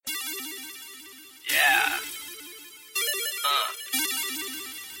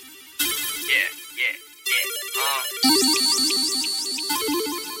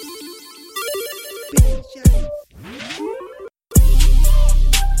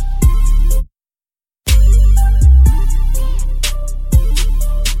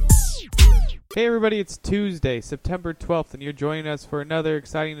Hey everybody, it's Tuesday, September 12th, and you're joining us for another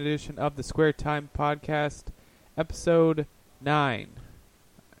exciting edition of the Square Time Podcast, Episode 9.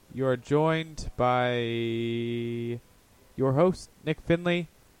 You are joined by your host, Nick Finley.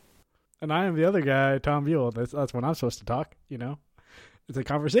 And I am the other guy, Tom Buell. That's when I'm supposed to talk, you know? It's a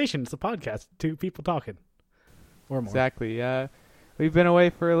conversation. It's a podcast. Two people talking. Or more. Exactly. We've been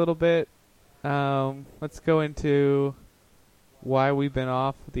away for a little bit. Let's go into why we've been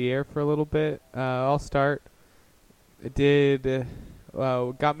off the air for a little bit. I'll start. Got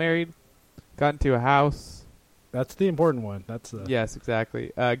married, got into a house. That's the important one. Yes,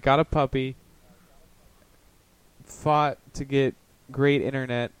 exactly. Got a puppy. Fought to get great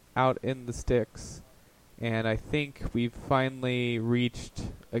internet out in the sticks, and I think we've finally reached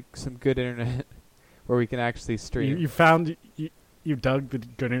some good internet where we can actually stream. You dug the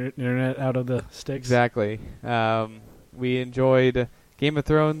good internet out of the sticks. Exactly. We enjoyed Game of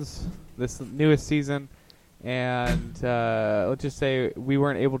Thrones, this newest season, and let's just say we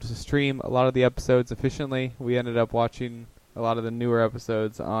weren't able to stream a lot of the episodes efficiently. We ended up watching a lot of the newer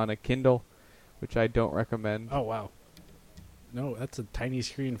episodes on a Kindle, which I don't recommend. Oh, wow. No, that's a tiny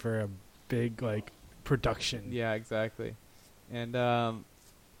screen for a big, production. Yeah, exactly. And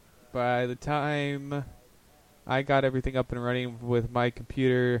by the time I got everything up and running with my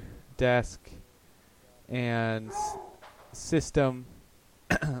computer, desk, and system,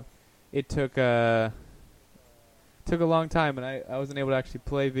 it took a long time, and I wasn't able to actually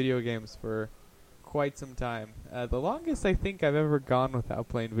play video games for quite some time. The longest I think I've ever gone without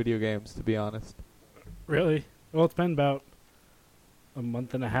playing video games, to be honest. Really? Well, it's been about a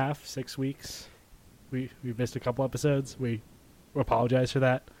month and a half, 6 weeks. We've missed a couple episodes. We apologize for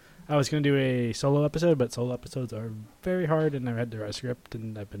that. I was going to do a solo episode, but solo episodes are very hard, and I've had to write a script,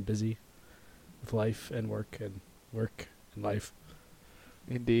 and I've been busy with life and work and life.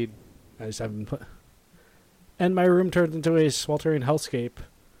 Indeed. I just haven't and my room turned into a sweltering hellscape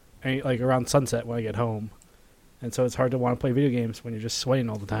around sunset when I get home. And so it's hard to want to play video games when you're just sweating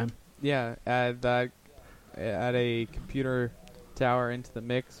all the time. Yeah, add a computer tower into the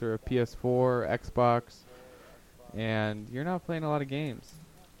mix, or a PS4, Xbox, and you're not playing a lot of games.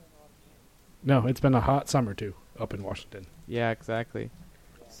 No, it's been a hot summer too up in Washington. Yeah, exactly.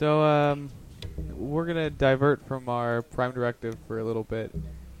 So we're going to divert from our Prime Directive for a little bit,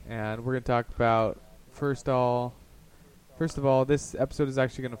 and we're going to talk about, first of all, this episode is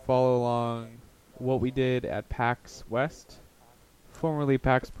actually going to follow along what we did at PAX West, formerly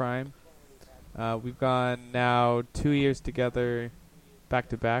PAX Prime. We've gone now 2 years together, back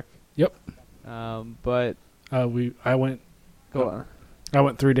to back. Yep. But I went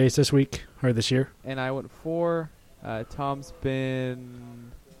 3 days this week, or this year. And I went 4. Tom's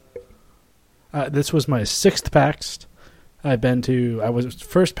been... this was my 6th PAX.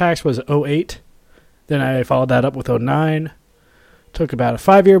 First PAX was 2008. Then I followed that up with 2009. Took about a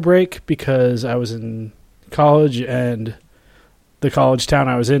 5-year break because I was in college, and the college town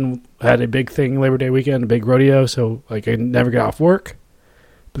I was in had a big thing Labor Day weekend, a big rodeo, so I never got off work.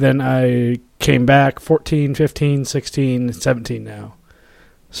 But then I came back 14, 15, 16, 17 now.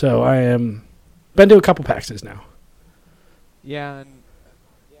 So I am been to a couple PAXs now. Yeah, and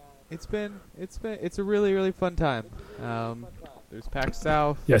it's a really, really fun time. There's PAX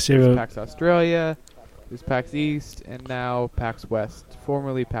South, yes, there's PAX Australia, there's PAX East, and now PAX West,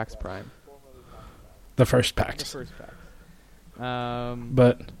 formerly PAX Prime. The first PAX.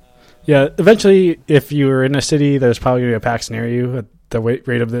 But yeah, eventually, if you were in a city, there's probably going to be a PAX near you at the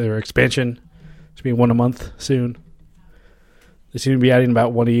rate of their expansion. It's going to be 1 a month soon. They seem to be adding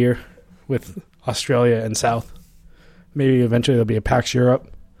about 1 a year with Australia and South. Maybe eventually there'll be a PAX Europe.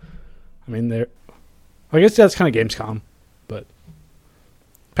 I mean, I guess that's kind of Gamescom, but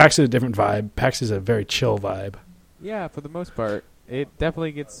PAX is a different vibe. PAX is a very chill vibe. Yeah, for the most part. It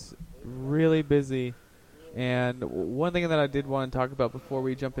definitely gets really busy. And one thing that I did want to talk about before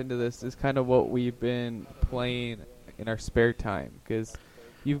we jump into this is kind of what we've been playing in our spare time, because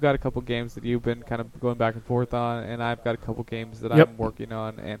you've got a couple games that you've been kind of going back and forth on, and I've got a couple games that I'm working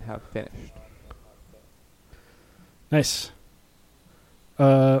on and have finished. Nice.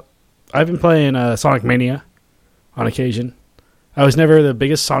 I've been playing Sonic Mania on occasion. I was never the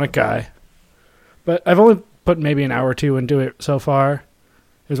biggest Sonic guy, but I've only put maybe an hour or two into it so far.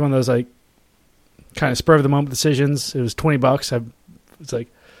 It was one of those kind of spur of the moment decisions. It was $20. It's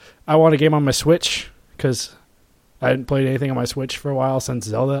I want a game on my Switch because I hadn't played anything on my Switch for a while since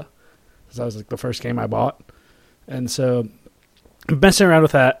Zelda, because that was the first game I bought, and so I'm messing around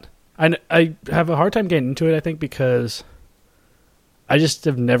with that. I have a hard time getting into it, I think, because I just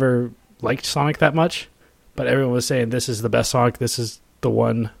have never liked Sonic that much, but everyone was saying this is the best Sonic, this is the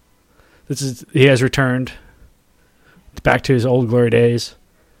He has returned back to his old glory days,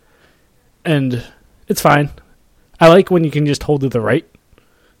 and it's fine. I like when you can just hold to the right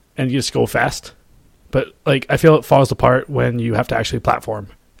and you just go fast, but like I feel it falls apart when you have to actually platform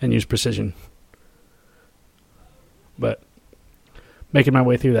and use precision. But making my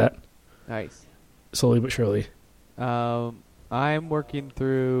way through that. Nice. Slowly but surely. I'm working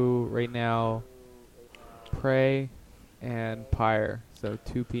through right now Prey and Pyre, so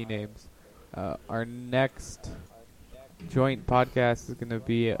 2P names. Our next joint podcast is going to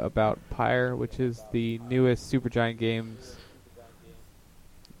be about Pyre, which is the newest Supergiant Games.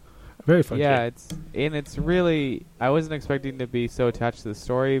 Very fun. Yeah, it's really, I wasn't expecting to be so attached to the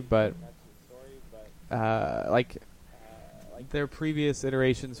story, but like their previous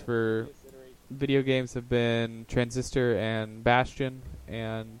iterations for video games have been Transistor and Bastion,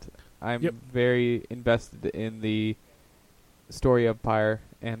 and I'm very invested in the story of Pyre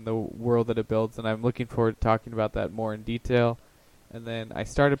and the world that it builds, and I'm looking forward to talking about that more in detail. And then I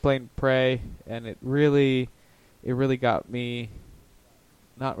started playing Prey, and it really got me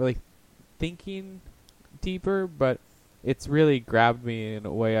not really thinking deeper, but it's really grabbed me in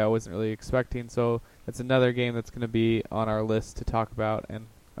a way I wasn't really expecting. So that's another game that's going to be on our list to talk about, and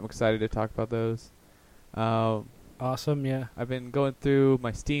I'm excited to talk about those. Awesome, yeah. I've been going through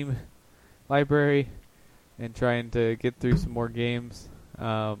my Steam library and trying to get through some more games.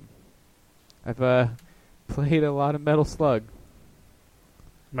 I've played a lot of Metal Slug.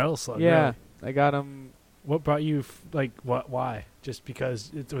 Metal Slug, yeah, really? I got them. What brought you, why? Just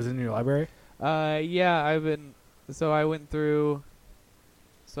because it was in your library? Yeah, I went through,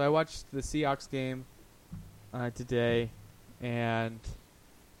 so I watched the Seahawks game today, and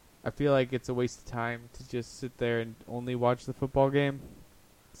I feel like it's a waste of time to just sit there and only watch the football game.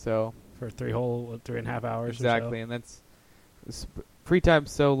 So for 3.5 hours. Exactly, or so. And that's free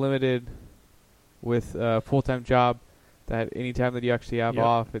time's so limited with a full-time job that any time that you actually have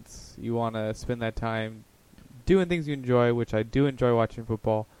off, you want to spend that time doing things you enjoy, which I do enjoy watching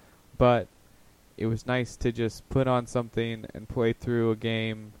football, but it was nice to just put on something and play through a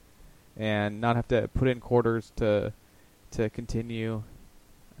game and not have to put in quarters to continue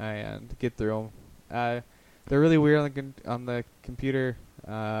and get through them. They're really weird on the computer.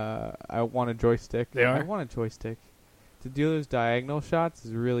 I want a joystick. They are? I want a joystick. To do those diagonal shots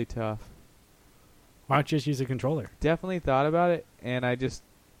is really tough. Why don't you just use a controller? Definitely thought about it, and I just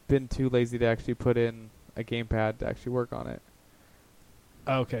been too lazy to actually put in a gamepad to actually work on it.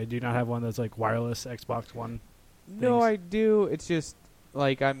 Okay, do you not have one that's like wireless Xbox One? No, things? I do. It's just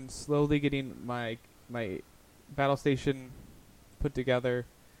like I'm slowly getting my battle station put together.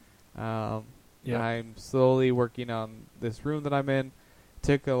 I'm slowly working on this room that I'm in.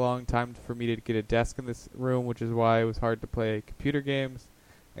 Took a long time for me to get a desk in this room, which is why it was hard to play computer games.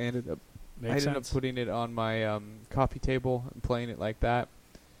 I ended up putting it on my coffee table and playing it like that.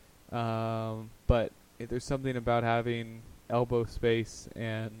 But there's something about having elbow space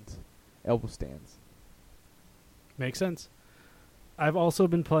and elbow stands. Makes sense. I've also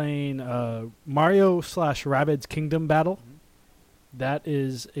been playing Mario / Rabbids Kingdom Battle. Mm-hmm. That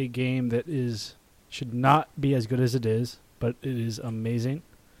is a game that should not be as good as it is, but it is amazing,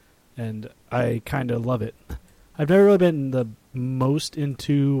 and I kind of love it. I've never really been the most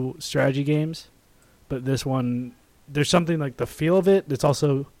into strategy games, but this one, there's something like the feel of it. It's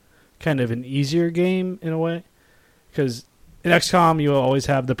also kind of an easier game in a way, because in XCOM you always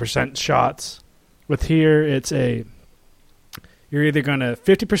have the percent shots. With here, you're either going to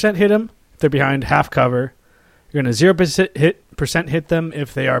 50% hit them if they're behind half cover, you're going to 0% hit them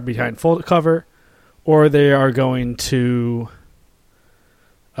if they are behind full cover, or they are going to,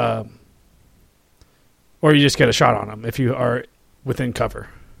 or you just get a shot on them if you are within cover.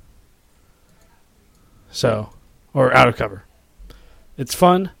 So, or out of cover. It's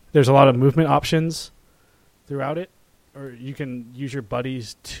fun. There's a lot of movement options throughout it, or you can use your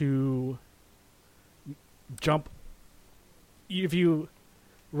buddies to jump. If you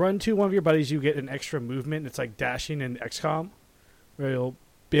run to one of your buddies, you get an extra movement. It's like dashing in XCOM, where you'll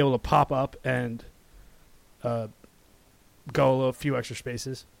be able to pop up and go a few extra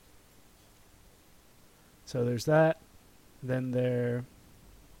spaces. So there's that. Then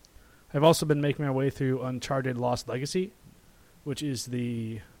I've also been making my way through Uncharted Lost Legacy, which is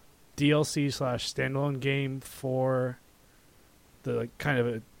the DLC / standalone game for the kind of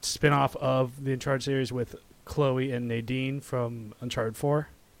a spin-off of the Uncharted series with Chloe and Nadine from Uncharted 4.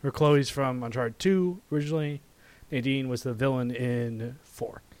 Or Chloe's from Uncharted 2 originally. Nadine was the villain in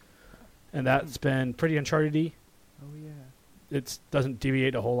 4. And that's been pretty Uncharted-y. Oh, yeah. It doesn't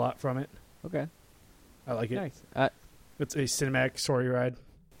deviate a whole lot from it. Okay. I like it. Nice. It's a cinematic story ride.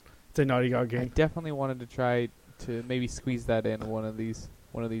 It's a Naughty Dog I game. definitely wanted to try to maybe squeeze that in one of these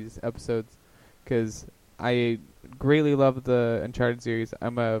episodes, because I greatly love the Uncharted series.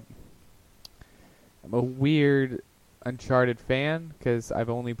 I'm a weird Uncharted fan because I've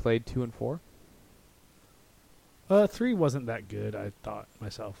only played 2 and 4. 3 wasn't that good, I thought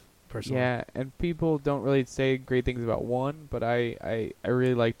myself, personally. Yeah, and people don't really say great things about 1, but I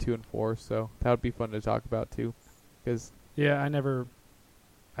really like 2 and 4, so that would be fun to talk about too. Cause Yeah, I never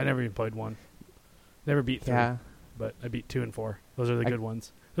even played 1. Never beat 3, yeah, but I beat 2 and 4. Those are the good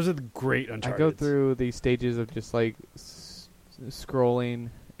ones. Those are the great Uncharted. I go through these stages of just like scrolling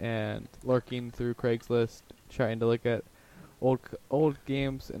and lurking through Craigslist, trying to look at old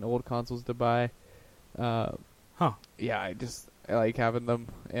games and old consoles to buy. Yeah, I like having them,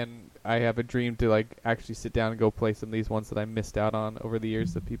 and I have a dream to like actually sit down and go play some of these ones that I missed out on over the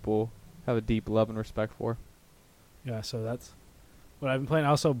years that people have a deep love and respect for. Yeah, so that's what I've been playing. I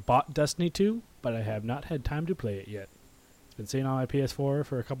also bought Destiny 2, but I have not had time to play it yet. It's been sitting on my PS4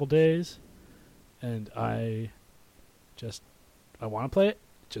 for a couple days, and I want to play it.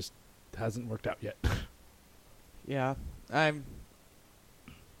 It just hasn't worked out yet. Yeah, I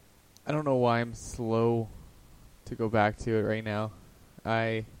don't know why I'm slow to go back to it right now.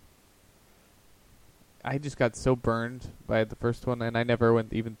 I just got so burned by the first one, and I never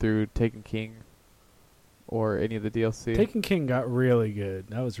went even through Taken King or any of the DLC. Taken King got really good.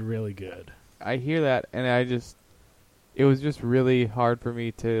 That was really good. I hear that, and it was just really hard for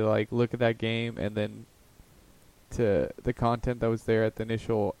me to like look at that game and then to the content that was there at the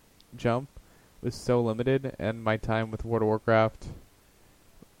initial jump was so limited, and my time with World of Warcraft,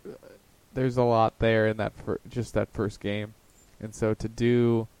 there's a lot there in that just that first game, and so to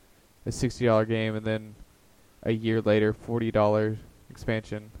do a $60 game and then a year later $40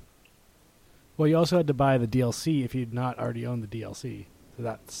 expansion. Well, you also had to buy the DLC if you'd not already owned the DLC, so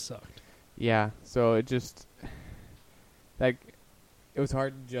that sucked. Yeah, so it just like it was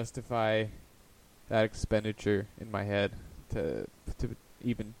hard to justify that expenditure in my head to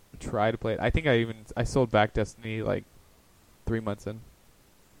even try to play it. I think I sold back Destiny like 3 months in.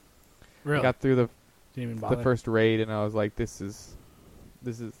 Really? I got through Didn't even bother. the first raid, and I was like, this is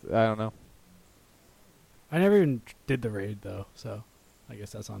I don't know. I never even did the raid though, so I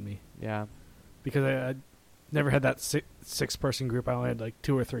guess that's on me. Yeah. Because I never had that six-person group. I only had like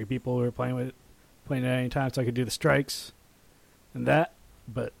 2 or 3 people who were playing at any time, so I could do the strikes and that,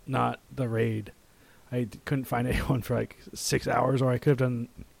 but not the raid. I couldn't find anyone for like 6 hours, or I could have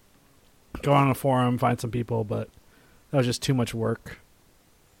go on a forum, find some people, but that was just too much work.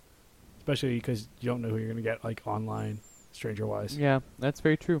 Especially because you don't know who you're going to get like online, stranger-wise. Yeah, that's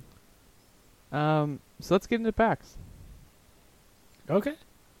very true. So let's get into PAX. Okay.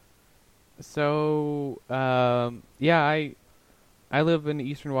 So, yeah, I live in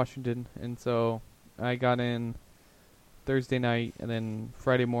Eastern Washington, and so I got in Thursday night, and then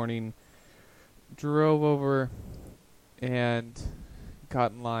Friday morning drove over and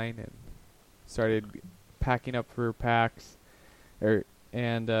got in line and started packing up for PAX. Yeah,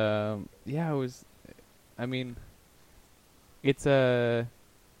 it was. I mean, it's a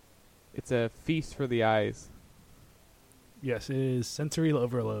feast for the eyes. Yes, it is sensory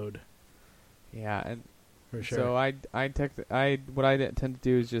overload. Yeah, and for sure. so what I tend to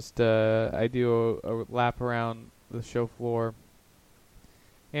do is just I do a lap around the show floor,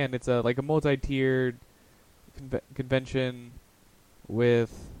 and it's like a multi-tiered convention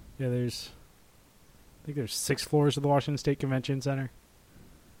with. Yeah, I think there's 6 floors of the Washington State Convention Center.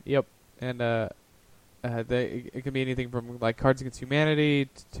 Yep, and it can be anything from like Cards Against Humanity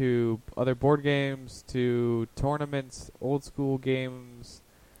to other board games to tournaments, old school games,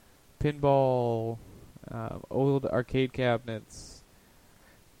 pinball, old arcade cabinets,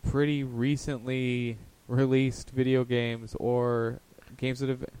 pretty recently released video games, or games that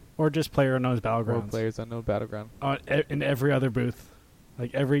have or just PlayerUnknown's Battlegrounds. or Players Unknown Battleground. In every other booth,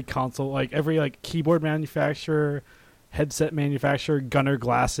 like every console, like every like keyboard manufacturer, headset manufacturer, Gunner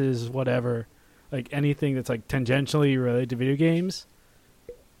glasses, whatever, like anything that's like tangentially related to video games,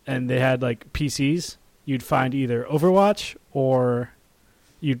 and they had like PCs, you'd find either Overwatch or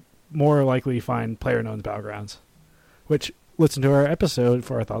you'd more likely find PlayerUnknown's Battlegrounds, which listen to our episode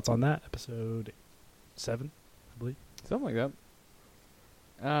for our thoughts on that, episode 7, I believe. Something like that.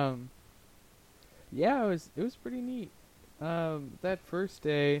 Yeah, it was pretty neat. That first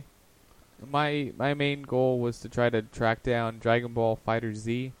day, my main goal was to try to track down Dragon Ball Fighter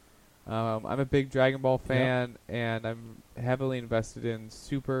Z. I'm a big Dragon Ball fan, and I'm heavily invested in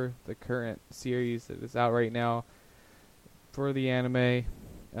Super, the current series that is out right now for the anime.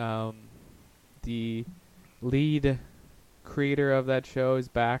 The lead creator of that show is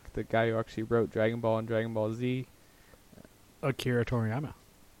back. The guy who actually wrote Dragon Ball and Dragon Ball Z. Akira Toriyama.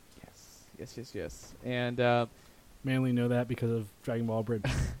 Yes. And Mainly know that because of Dragon Ball Bridge.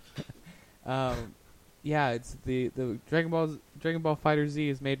 it's the Dragon Ball Fighter Z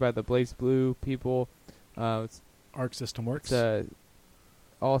is made by the Blaze Blue people. It's Arc System Works.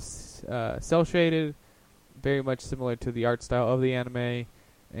 All cell shaded, very much similar to the art style of the anime,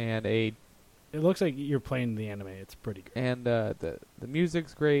 and it looks like you're playing the anime. It's pretty good. And the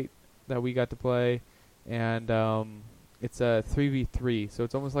music's great that we got to play, and it's a 3v3, so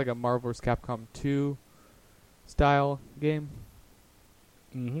it's almost like a Marvel vs. Capcom 2 style game.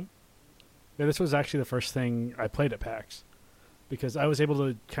 Mm-hmm. Yeah, this was actually the first thing I played at PAX, because I was able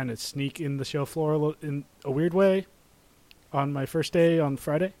to kind of sneak in the show floor in a weird way on my first day on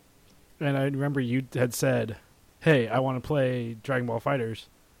Friday. And I remember you had said, hey, I want to play Dragon Ball Fighters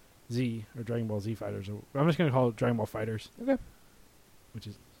Z, or Dragon Ball Z Fighters. I'm just going to call it Dragon Ball Fighters. Okay.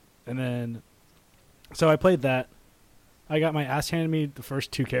 And then, so I played that. I got my ass handed me the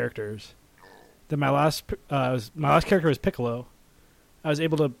first 2 characters. Then my last character was Piccolo. I was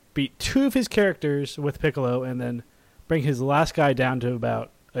able to beat 2 of his characters with Piccolo, and then bring his last guy down to about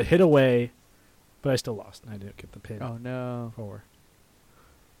a hit away, but I still lost, and I didn't get the pin. Oh no!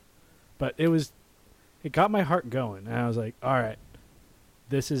 But it got my heart going, and I was like, all right,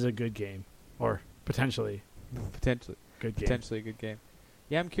 this is a good game, or potentially good game. Potentially a good game.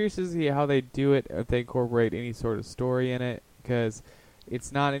 Yeah, I'm curious to see how they do it, if they incorporate any sort of story in it, because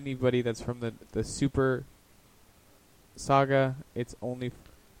it's not anybody that's from the Super saga. It's only...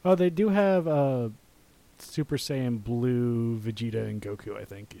 Oh, they do have Super Saiyan Blue, Vegeta, and Goku, I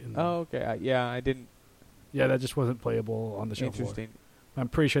think. Okay. I didn't... Yeah, that just wasn't playable on the show Interesting. floor. I'm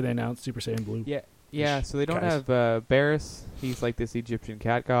pretty sure they announced Super Saiyan Blue. Yeah, so they don't have Barris. He's like this Egyptian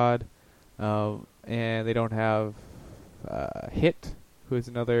cat god. And they don't have Hit, who is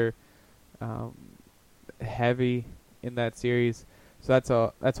another heavy in that series.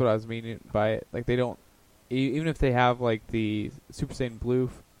 So that's what I was meaning by it. Like, they don't... Even if they have like the Super Saiyan Blue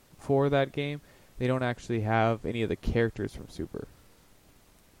for that game, they don't actually have any of the characters from Super.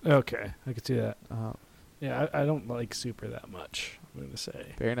 Okay, I could see that. Yeah, I don't like Super that much, I'm going to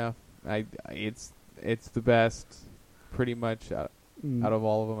say. Fair enough. It's the best, pretty much out of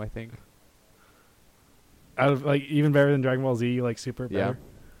all of them, I think. Out of, like, even better than Dragon Ball Z, you like Super better?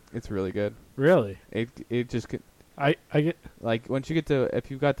 Yeah, it's really good. Really? It just could... I get... Like, once you get to...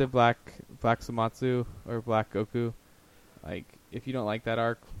 If you've got the Black Sumatsu or Black Goku, like, if you don't like that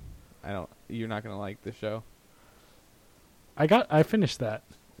arc, you're not going to like the show. I finished that.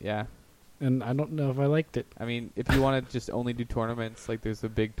 Yeah. And I don't know if I liked it. I mean, if you want to just only do tournaments, like, there's a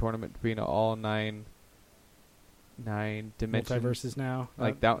big tournament between all nine dimensions. Multiverses now.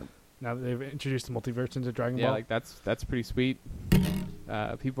 Like, that... Now that they've introduced the multiverse into Dragon Ball. Yeah, like, that's pretty sweet.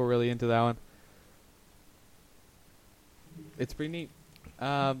 People are really into that one. It's pretty neat.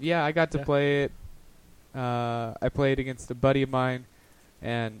 I got to play it. I played against a buddy of mine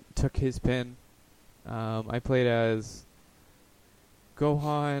and took his pin. I played as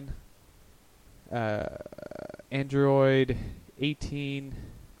Gohan, Android 18,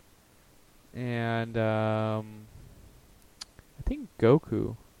 and I think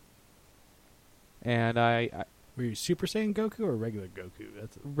Goku. And were you Super Saiyan Goku or regular Goku?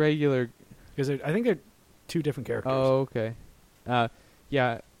 That's regular. Because I think they're 2 different characters. Oh, okay. I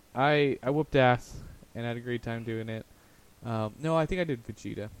whooped ass and had a great time doing it. No, I think I did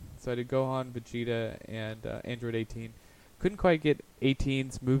Vegeta. So I did Gohan, Vegeta, and Android 18. Couldn't quite get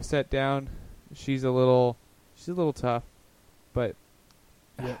 18's moveset down. She's a little tough, but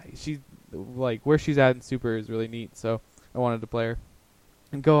she's like where she's at in Super is really neat. So I wanted to play her.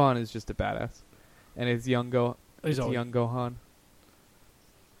 And Gohan is just a badass, and it's young Gohan.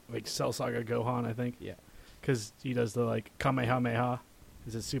 Like Cell Saga Gohan, I think. Yeah. Because he does the, like, Kamehameha.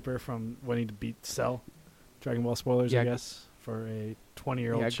 Is it Super from when he beat Cell? Dragon Ball spoilers, I guess, for a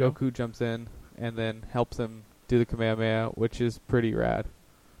 20-year-old show. Goku jumps in and then helps him do the Kamehameha, which is pretty rad.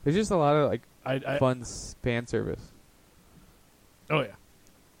 There's just a lot of, like, fun fan service. Oh, yeah.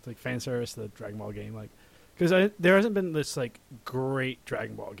 It's like fan service to the Dragon Ball game. Like, because there hasn't been this, like, great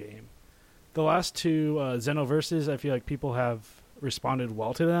Dragon Ball game. The last 2 Xenoverses, I feel like people have responded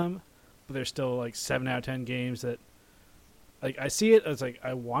well to them. There's still like 7 out of 10 games that, like, I see it as like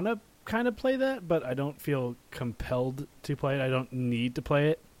I want to kind of play that, but I don't feel compelled to play it. I don't need to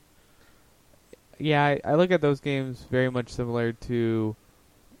play it. Yeah, I look at those games very much similar to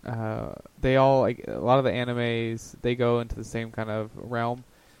they all, like, a lot of the animes, they go into the same kind of realm.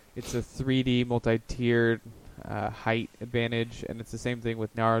 It's a 3D multi-tiered height advantage, and it's the same thing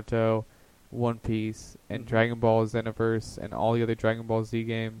with Naruto One Piece, and Mhm. Dragon Ball Xenoverse, and all the other Dragon Ball Z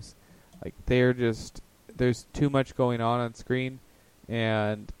games. Like, they're just, there's too much going on screen,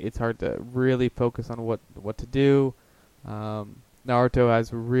 and it's hard to really focus on what to do. Naruto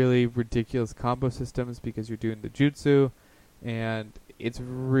has really ridiculous combo systems because you're doing the jutsu, and it's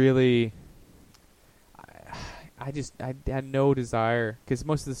really, I had no desire, because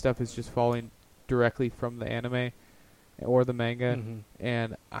most of the stuff is just falling directly from the anime or the manga, Mhm.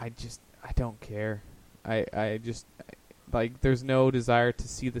 and I don't care. Like, there's no desire to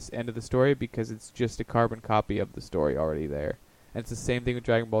see this end of the story because it's just a carbon copy of the story already there. And it's the same thing with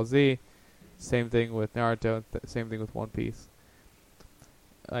Dragon Ball Z, same thing with Naruto, same thing with One Piece.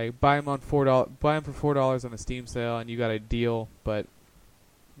 Like, buy them for $4 on a Steam sale, and you got a deal, but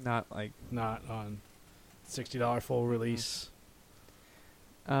not like. Not on $60 full release.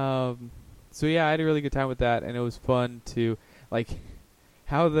 So yeah, I had a really good time with that, and it was fun to like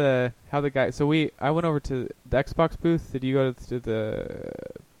how the guy. So I went over to the Xbox booth. Did you go to the?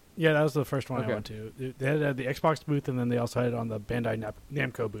 Yeah, that was the first one Okay. I went to. They had the Xbox booth, and then they also had it on the Bandai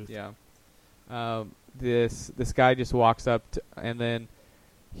Namco booth. Yeah. This guy just walks up and then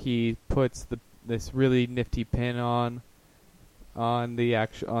he puts this really nifty pin on the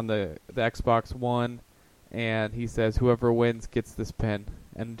Xbox One, and he says whoever wins gets this pin,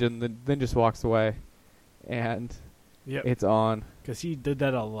 and then just walks away, and Yep. it's on. Because he did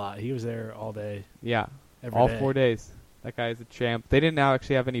that a lot. He was there all day, Yeah, every all day. 4 days. That guy is a champ. They didn't now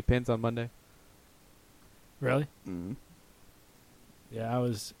actually have any pins on Monday. Really? Mm. Yeah,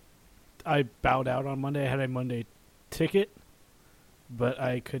 I bowed out on Monday. I had a Monday ticket, but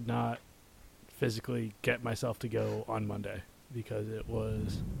I could not physically get myself to go on Monday because it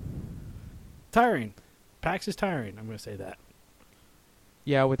was tiring. PAX is tiring. I'm going to say that.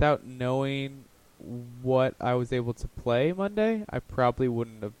 Yeah, without knowing what I was able to play Monday, I probably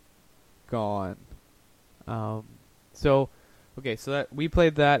wouldn't have gone. So that we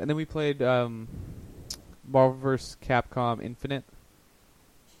played that, and then we played Marvel vs. Capcom Infinite.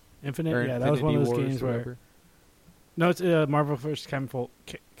 Infinite, Or yeah, that was one of those Infinity games Wars or where... whatever. No, it's Marvel vs.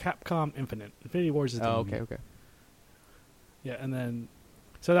 Capcom Infinite. Infinity Wars is the movie. Okay. Yeah, and then...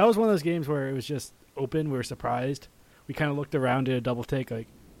 So that was one of those games where it was just open. We were surprised. We kind of looked around, did a double take, like,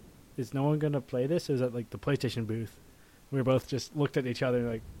 is no one going to play this? Or is that like the PlayStation booth? We both just looked at each other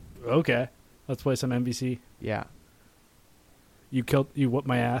like, okay, let's play some MVC. Yeah. You whooped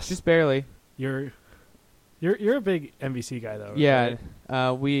my ass. Just barely. You're a big MVC guy though. Yeah.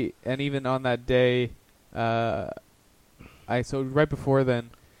 Right? And even on that day, so right before then,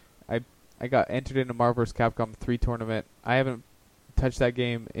 I got entered into Marvel vs. Capcom 3 tournament. I haven't touched that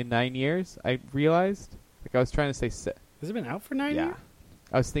game in 9 years. I realized, like I was trying to say, Has it been out for 9 years?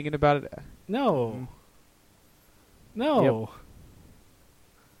 I was thinking about it. No. Mm. No. Yep.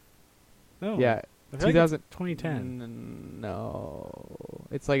 No. Yeah, I feel like it's 2000. 2010. No,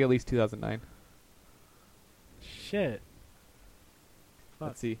 it's like at least 2009. Shit. Fuck.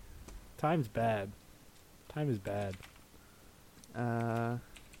 Let's see. Time's bad. Time is bad.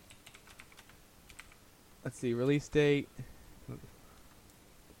 Let's see. Release date.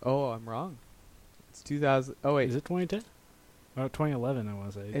 Oh, I'm wrong. It's 2000. Oh wait, Is it 2010? Oh, 2011, I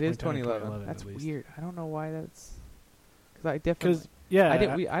want to say. it is 2010 or 2011. That's at least. weird. I don't know why that's. Because I definitely. Because, yeah.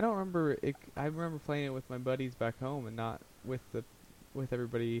 I don't remember it. I remember playing it with my buddies back home and not with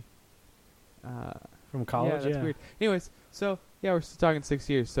everybody. from college, yeah, that's weird. Anyways, so yeah, we're still talking 6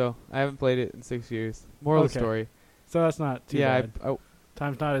 years. So I haven't played it in 6 years. Moral of the Okay. story. So that's not too Yeah, bad.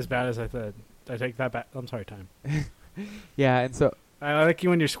 Time's not as bad as I thought. I take that back. I'm sorry, Time. yeah, and so I like you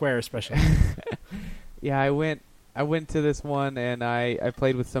when you're square, especially. yeah, I went to this one and I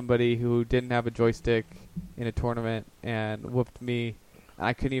played with somebody who didn't have a joystick in a tournament and whooped me.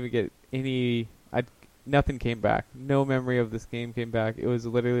 I couldn't even get nothing came back. No memory of this game came back. It was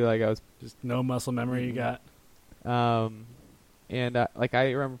literally like I was Just no muscle memory you got. and like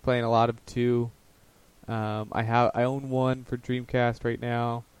I remember playing a lot of 2. I own 1 for Dreamcast right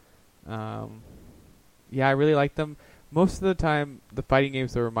now. Yeah, I really like them. Most of the time, the fighting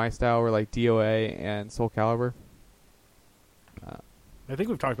games that were my style were like DOA and Soul Calibur. I think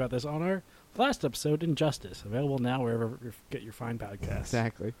we've talked about this on our last episode, Injustice, available now wherever you get your fine podcasts.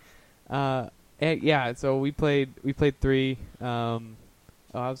 Exactly. And yeah, so we played 3. I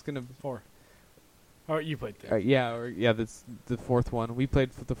was gonna 4. Oh, you played 3. that's the 4th one. We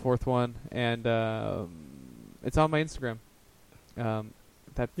played the 4th one, and it's on my Instagram.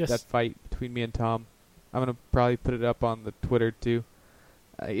 That fight between me and Tom. I'm gonna probably put it up on the Twitter too.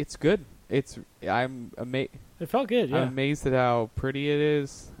 It's good. I'm amazed. It felt good, yeah. I'm amazed at how pretty it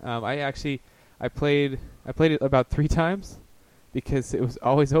is. I played it about 3 times because it was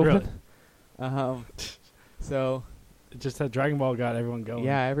always open. Really? Um, so Just that Dragon Ball got everyone going.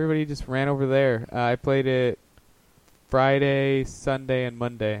 yeah, everybody just ran over there. I played it Friday, Sunday, and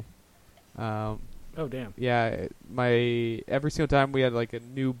Monday. Um, Oh damn. yeah, every single time we had like a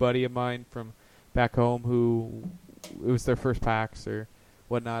new buddy of mine from back home who it was their first PAX or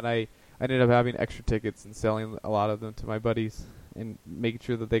whatnot. I ended up having extra tickets and selling a lot of them to my buddies and making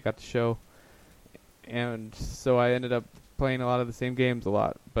sure that they got to show. And so I ended up playing a lot of the same games a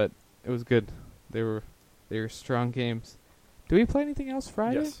lot, but it was good. They were strong games. Do we play anything else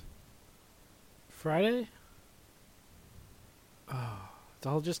Friday? Yes. Friday? Oh, it's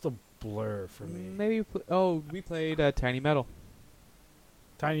all just a blur for me. Maybe. We played Tiny Metal.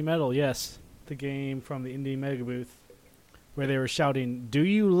 Tiny Metal, yes. The game from the Indie Mega Booth where they were shouting, "Do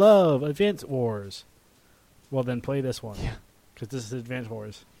you love Advance Wars?" Well, then play this one. Yeah. Because this is Advance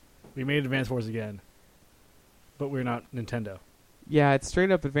Wars. We made Advance Wars again. But we're not Nintendo. Yeah, it's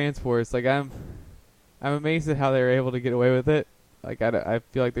straight up Advance Wars. Like I'm amazed at how they were able to get away with it. Like I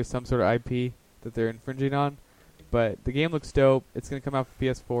feel like there's some sort of IP that they're infringing on. But the game looks dope. It's going to come out for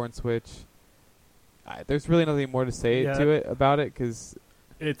PS4 and Switch. There's really nothing more to say about it because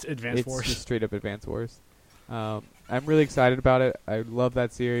it's Advance Wars. It's just straight up Advance Wars. I'm really excited about it. I love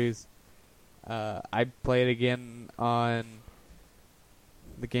that series. I play it again on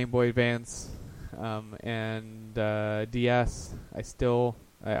the Game Boy Advance and DS.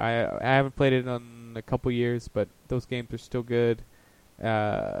 I haven't played it in a couple years, but those games are still good.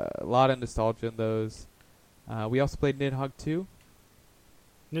 A lot of nostalgia in those. We also played Nidhogg 2.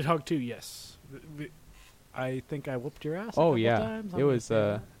 Nidhogg 2, yes. I think I whooped your ass. Oh a yeah, times. it was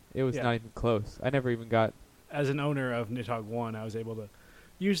not even close. I never even got. As an owner of Nidhogg 1, I was able to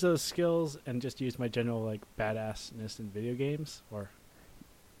use those skills and just use my general like badassness in video games, or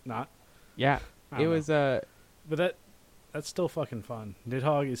not. Yeah, it was. But that's still fucking fun.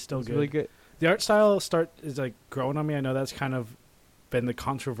 Nidhogg is still good. Really good. The art style is like growing on me. I know that's kind of been the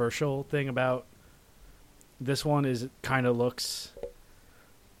controversial thing about this one. Is it kind of looks.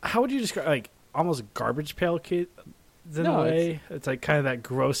 How would you describe like almost Garbage Pail Kids in a way? It's like kind of that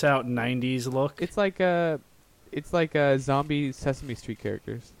gross out '90s look. It's like zombie Sesame Street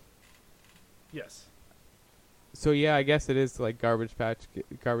characters. Yes. So yeah, I guess it is like Garbage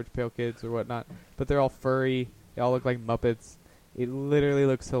Pail Kids or whatnot. But they're all furry. They all look like Muppets. It literally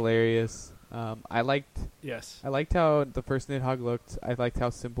looks hilarious. I liked how the first Nidhogg looked. I liked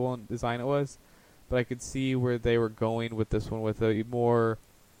how simple in design it was. But I could see where they were going with this one with a more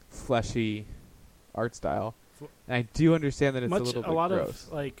fleshy art style. And I do understand that it's a little bit gross.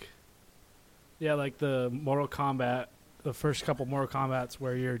 Of like the Mortal Kombat, the first couple Mortal Kombats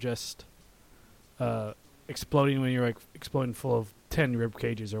where you're just exploding when you're like exploding full of 10 rib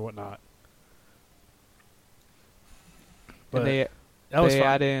cages or whatnot. But and they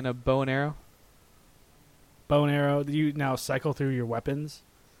add in a bow and arrow. Bow and arrow. You now cycle through your weapons.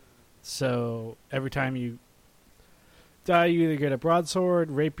 So every time you die, you either get a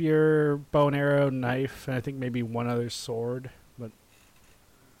broadsword, rapier, bow and arrow, knife, and I think maybe one other sword. But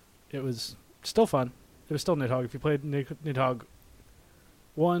it was still fun. It was still Nidhogg. If you played Nidhogg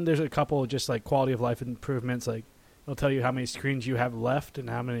 1, there's a couple of just like quality of life improvements. Like it'll tell you how many screens you have left and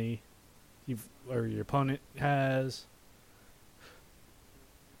how many your opponent has.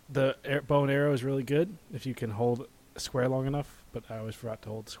 The bow and arrow is really good if you can hold square long enough, but I always forgot to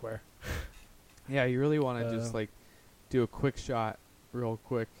hold square. Yeah, you really want to just like do a quick shot real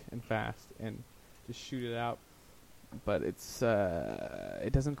quick and fast and just shoot it out. But it's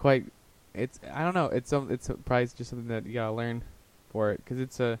it doesn't quite. I don't know. It's probably just something that you gotta learn for it because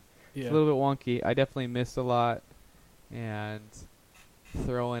it's a little bit wonky. I definitely missed a lot, and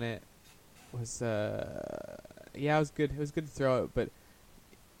throwing it was it was good. It was good to throw it, but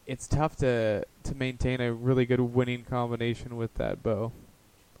it's tough to maintain a really good winning combination with that bow.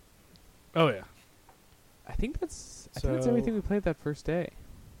 Oh yeah, I think that's everything we played that first day.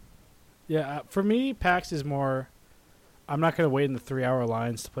 Yeah, for me, PAX is more. I'm not going to wait in the 3-hour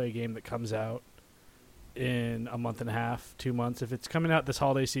lines to play a game that comes out in a month and a half, 2 months. If it's coming out this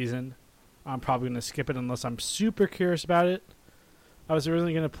holiday season, I'm probably going to skip it unless I'm super curious about it. I was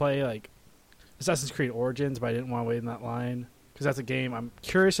originally going to play like Assassin's Creed Origins, but I didn't want to wait in that line because that's a game I'm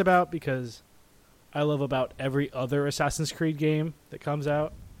curious about because I love about every other Assassin's Creed game that comes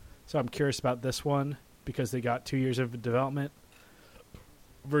out. So I'm curious about this one because they got 2 years of development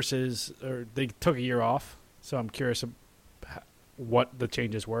or they took a year off. So I'm curious what the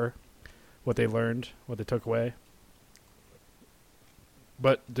changes were, what they learned, what they took away.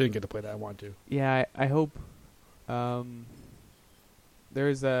 But didn't get to play that. I want to. Yeah, I hope.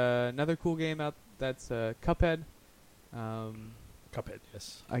 There's another cool game out that's Cuphead. Cuphead,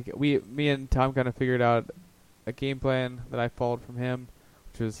 yes. Me and Tom kind of figured out a game plan that I followed from him,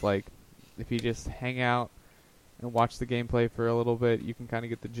 which was like, if you just hang out and watch the gameplay for a little bit, you can kind of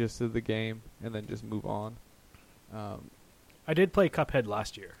get the gist of the game and then just move on. I did play Cuphead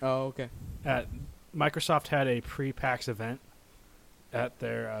last year. Oh, okay. Microsoft had a pre-PAX event at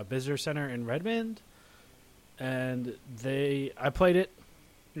their visitor center in Redmond, and I played it.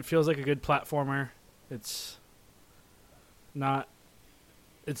 It feels like a good platformer. It's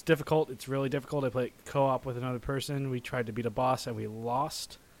difficult. It's really difficult. I played co-op with another person. We tried to beat a boss, and we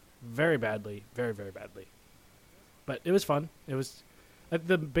lost very badly. Very, very badly. But it was fun. It was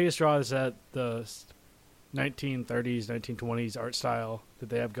the biggest draw is that the 1930s, 1920s art style that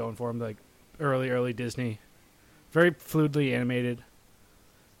they have going for them, like early Disney. Very fluidly animated.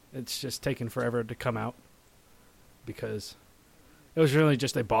 It's just taken forever to come out because it was really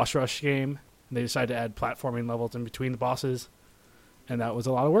just a boss rush game. And they decided to add platforming levels in between the bosses, and that was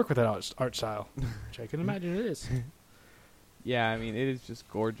a lot of work with that art style, which I can imagine it is. Yeah, I mean, it is just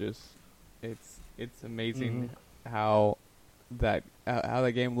gorgeous. It's amazing how that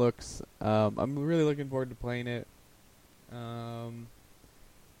game looks. I'm really looking forward to playing it.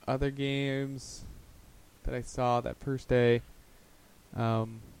 Other games that I saw that first day. I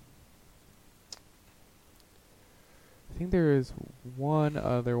think there is one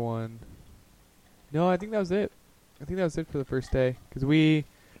other one. No, I think that was it. I think that was it for the first day because we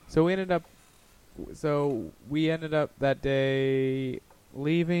ended up that day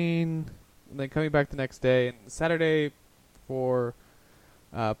leaving and then coming back the next day. And Saturday, for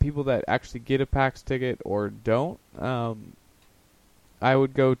people that actually get a PAX ticket or don't, I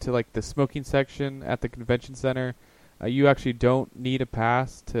would go to like the smoking section at the convention center. You actually don't need a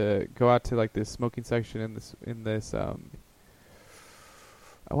pass to go out to like this smoking section in this. I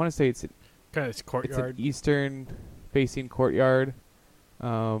want to say it's kind of courtyard. It's an eastern facing courtyard,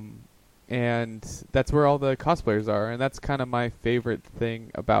 and that's where all the cosplayers are. And that's kind of my favorite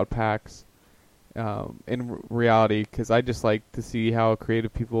thing about PAX in reality, because I just like to see how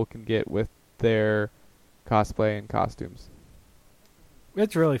creative people can get with their cosplay and costumes.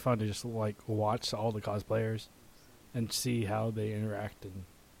 It's really fun to just like watch all the cosplayers and see how they interact. And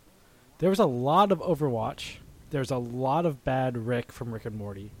there was a lot of Overwatch. There's a lot of bad Rick from Rick and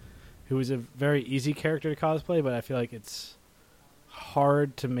Morty, who is a very easy character to cosplay, but I feel like it's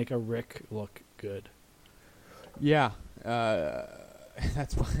hard to make a Rick look good. Yeah,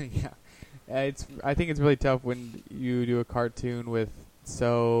 that's why. Yeah, I think it's really tough when you do a cartoon with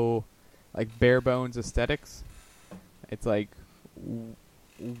so like bare bones aesthetics. It's like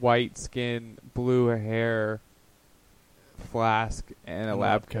white skin, blue hair, flask, and a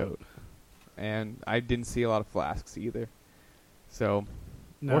lab coat. And I didn't see a lot of flasks either. So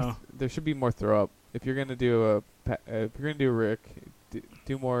no, there should be more throw up. If you're gonna do Rick,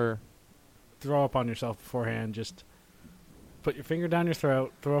 do more. Throw up on yourself beforehand. Just put your finger down your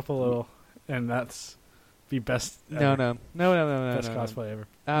throat, throw up a little, and that's the best. No. Best cosplay ever.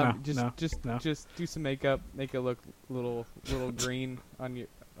 Just do some makeup. Make it look little green on your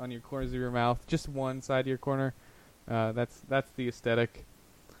corners of your mouth. Just one side of your corner. That's the aesthetic.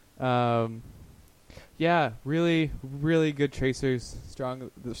 Yeah, really good tracers. Strong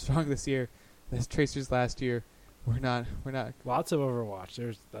this year. The tracers last year were not. Lots of Overwatch.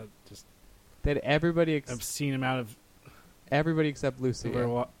 There's that just that everybody. Obscene amount of everybody except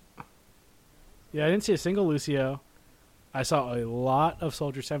Lucio. Yeah, I didn't see a single Lucio. I saw a lot of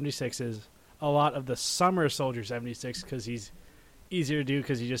Soldier 76s, a lot of the summer Soldier 76 because he's easier to do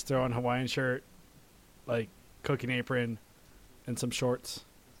because you just throw on a Hawaiian shirt, like cooking apron, and some shorts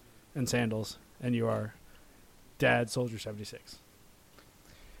and sandals, and you are Dad Soldier 76.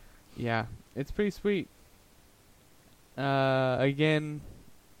 Yeah, it's pretty sweet. Again,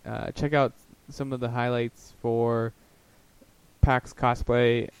 check out some of the highlights for PAX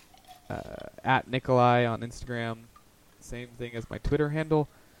cosplay at Nikolai on Instagram. Same thing as my Twitter handle.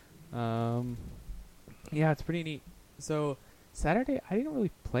 Yeah, it's pretty neat. So Saturday, I didn't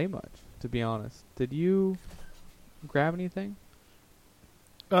really play much, to be honest. Did you grab anything?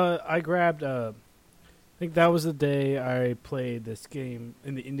 I grabbed. I think that was the day I played this game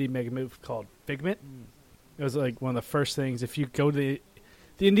in the Indie Mega Booth called Figment. It was like one of the first things. If you go to the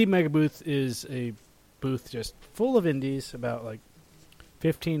Indie Mega Booth, is a booth just full of indies, about like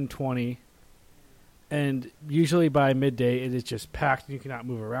 15, 20. And usually by midday, it is just packed and you cannot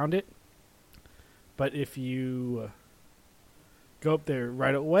move around it. But if you go up there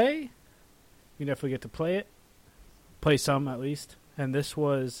right away, you definitely get to play it. Play some, at least. And this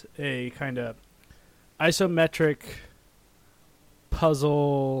was a kind of isometric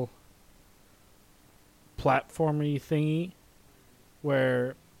puzzle platformy thingy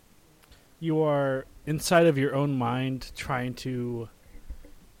where you are inside of your own mind trying to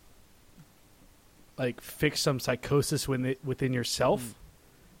like fix some psychosis within yourself,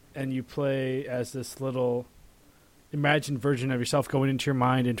 and you play as this little imagined version of yourself going into your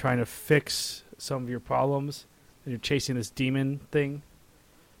mind and trying to fix some of your problems, and you're chasing this demon thing.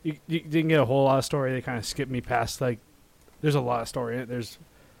 You didn't get a whole lot of story. They kind of skipped me past, like, there's a lot of story in it. There's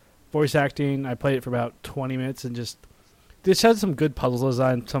voice acting. I played it for about 20 minutes and just had some good puzzle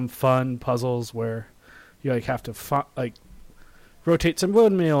design, some fun puzzles where you like have to rotate some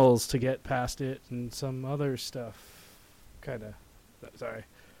windmills to get past it and some other stuff. Kind of. Sorry.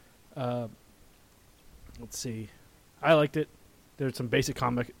 Let's see. I liked it. There's some basic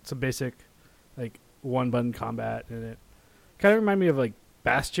like one button combat in it. Kind of remind me of like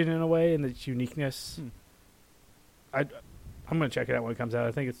Bastion in a way, in its uniqueness. I'm gonna check it out when it comes out.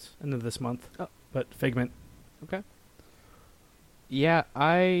 I think it's end of this month. Oh. But Figment. Okay. Yeah,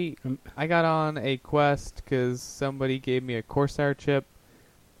 I got on a quest because somebody gave me a Corsair chip,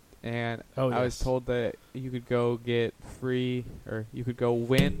 and I was told that you could go get free, or you could go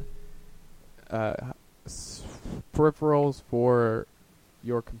win peripherals for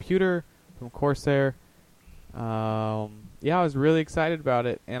your computer from Corsair. Yeah, I was really excited about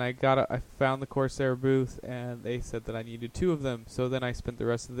it, and I found the Corsair booth, and they said that I needed 2 of them. So then I spent the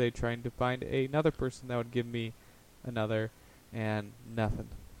rest of the day trying to find another person that would give me another, and nothing.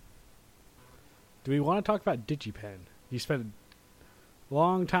 Do we want to talk about DigiPen? You spent a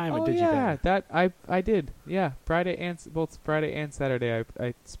long time at DigiPen. Yeah, that I did. Yeah, both Friday and Saturday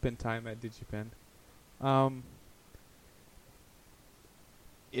I spent time at DigiPen.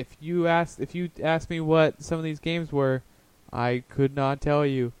 If you asked me what some of these games were, I could not tell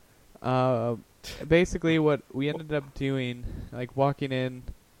you. Basically, what we ended up doing, like walking in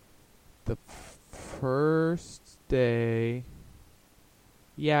the first day.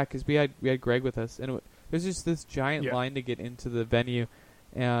 Yeah, because we had Greg with us, and there's just this giant line to get into the venue,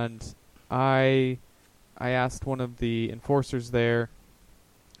 and I asked one of the enforcers there,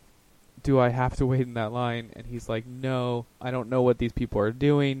 do I have to wait in that line? And he's like, no, I don't know what these people are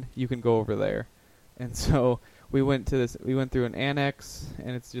doing. You can go over there. And so we went through an annex,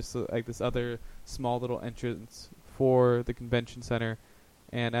 and it's just like this other small little entrance for the convention center.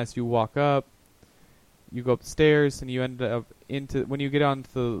 And as you walk up, you go up the stairs, and you end up when you get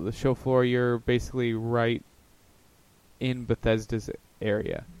onto the show floor, you're basically right in Bethesda's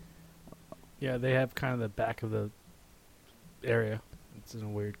area. Yeah, they have kind of the back of the area. It's in a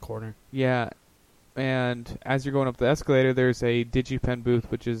weird corner. Yeah, and as you're going up the escalator, there's a DigiPen booth,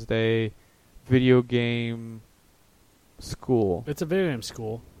 which is a video game school. It's a video game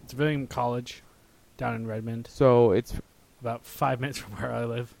school. It's a video game college down in Redmond. So it's about 5 minutes from where I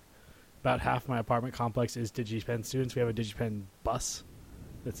live. About half my apartment complex is DigiPen students. We have a DigiPen bus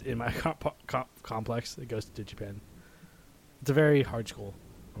that's in my complex that goes to DigiPen. It's a very hard school,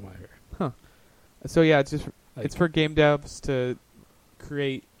 from what I hear. Huh. So yeah, it's for game devs to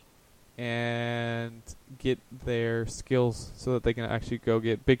create and get their skills so that they can actually go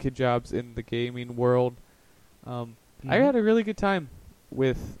get big kid jobs in the gaming world. I had a really good time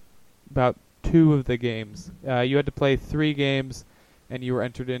with about 2 of the games. You had to play 3 games, and you were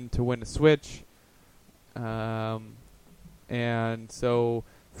entered in to win a Switch. And so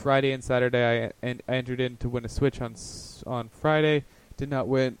Friday and Saturday, I entered in to win a Switch on Friday. Did not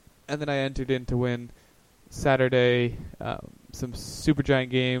win. And then I entered in to win Saturday some Supergiant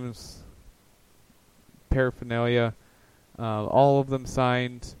Games paraphernalia. All of them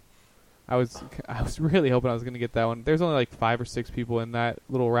signed. I was really hoping I was going to get that one. There's only like 5 or 6 people in that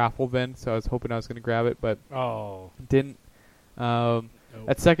little raffle bin, so I was hoping I was going to grab it, but didn't. Nope.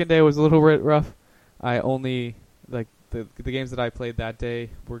 That second day was a little bit rough. I only the games that I played that day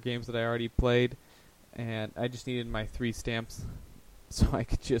were games that I already played, and I just needed my 3 stamps so I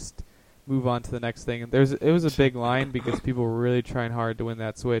could just move on to the next thing. And it was a big line because people were really trying hard to win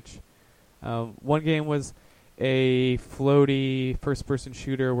that Switch. One game was a floaty first-person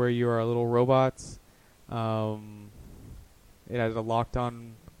shooter where you are little robots. It has a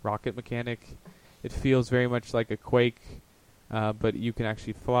locked-on rocket mechanic. It feels very much like a Quake, but you can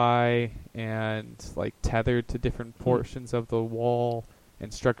actually fly and like tethered to different portions of the wall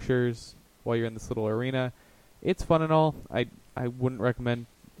and structures while you're in this little arena. It's fun and all. I wouldn't recommend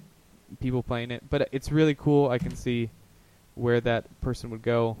people playing it, but it's really cool. I can see where that person would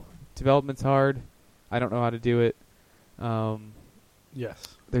go. Development's hard. I don't know how to do it. Yes.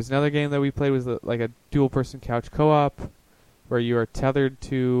 There's another game that we played was like a dual-person couch co-op where you are tethered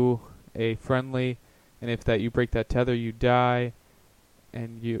to a friendly, and if that you break that tether, you die,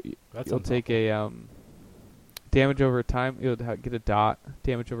 and you'll take a damage over time. You'll get a dot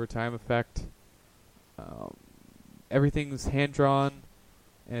damage over time effect. Everything's hand drawn,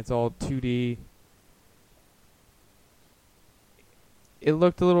 and it's all 2D. It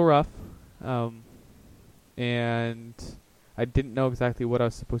looked a little rough, and I didn't know exactly what I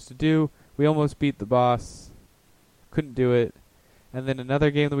was supposed to do. We almost beat the boss, couldn't do it. And then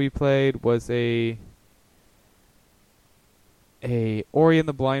another game that we played was a Ori and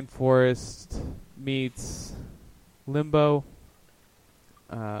the Blind Forest meets Limbo.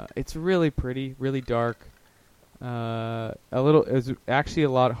 It's really pretty, really dark. It was actually a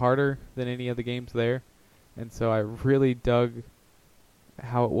lot harder than any of the games there, and so I really dug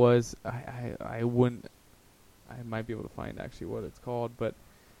how it was. I might be able to find actually what it's called, but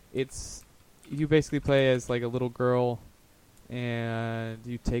you basically play as like a little girl, and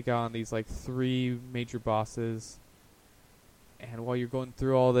you take on these like 3 major bosses. And while you're going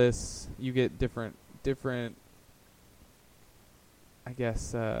through all this, you get different, I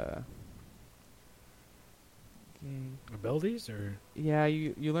guess, abilities, or yeah,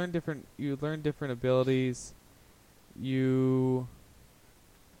 you learn different abilities. What's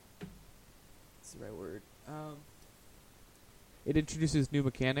the right word? It introduces new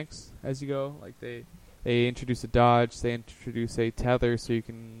mechanics as you go. Like they introduce a dodge, they introduce a tether, so you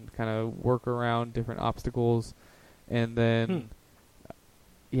can kind of work around different obstacles. And then,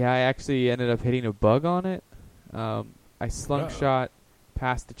 I actually ended up hitting a bug on it. I slingshot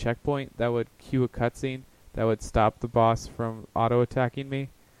past the checkpoint that would cue a cutscene that would stop the boss from auto-attacking me.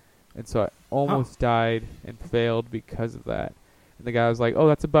 And so I almost died and failed because of that. And the guy was like, "Oh,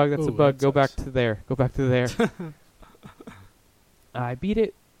 that's a bug, that's a bug, go back to there. I beat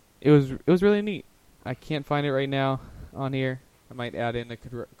it. It was really neat. I can't find it right now on here. I might add in a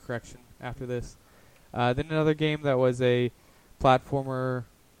correction after this. Then another game that was a platformer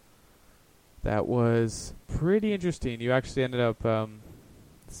that was pretty interesting. You actually ended up the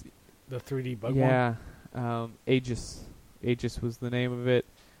 3D bug one? Yeah. Aegis. Aegis was the name of it.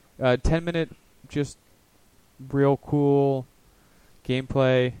 10-minute, just real cool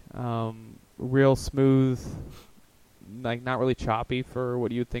gameplay. Real smooth, like not really choppy for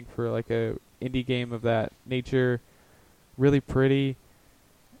what you would think for like a indie game of that nature. Really pretty.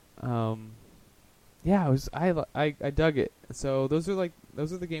 Yeah, I dug it. So those are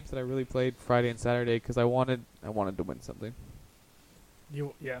the games that I really played Friday and Saturday because I wanted to win something.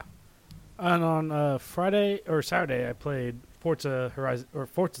 Yeah. And on Friday or Saturday, I played Forza Horizon or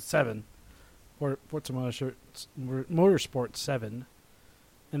Forza 7, or Forza Motorsport 7,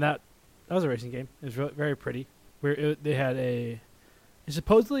 and that was a racing game. It was very pretty. It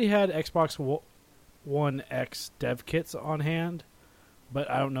supposedly had Xbox One X dev kits on hand, but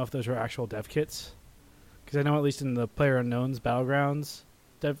I don't know if those were actual dev kits. Because I know at least in the PlayerUnknown's Battlegrounds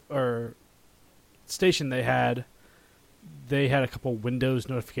station they had a couple Windows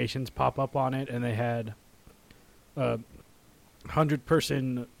notifications pop up on it, and they had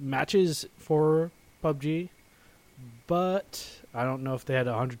 100-person matches for PUBG. But I don't know if they had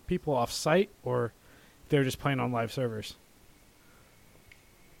 100 people off site or if they were just playing on live servers.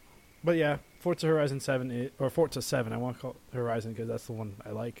 But yeah, Forza Horizon 7 or Forza 7. I want to call it Horizon because that's the one I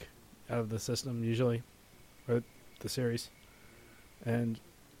like out of the system usually. Or the series. And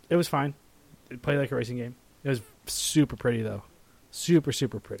it was fine. It played like a racing game. It was super pretty, though. Super,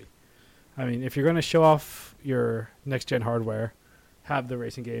 super pretty. I mean, if you're going to show off your next-gen hardware, have the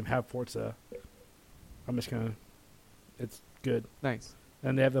racing game, have Forza. I'm just going to... It's good. Nice.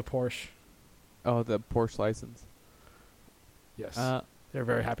 And they have the Porsche. Oh, the Porsche license. Yes. They're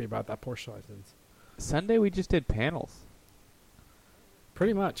very happy about that Porsche license. Sunday, we just did panels.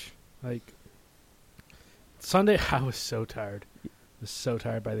 Pretty much. Like... Sunday, I was so tired. I was so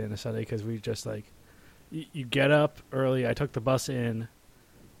tired by the end of Sunday because we just like, you get up early. I took the bus in,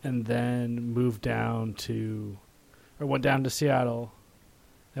 and then went down to Seattle,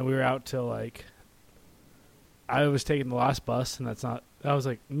 and we were out till like. I was taking the last bus, and that was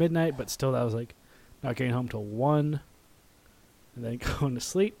like midnight, but still that was like, not getting home till 1, and then going to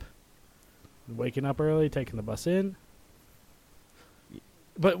sleep, and waking up early, taking the bus in.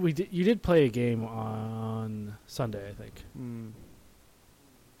 But you did play a game on Sunday, I think.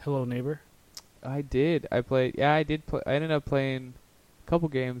 Hello Neighbor? I did. I played. Yeah, I did play. I ended up playing a couple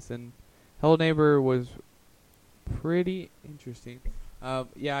games, and Hello Neighbor was pretty interesting.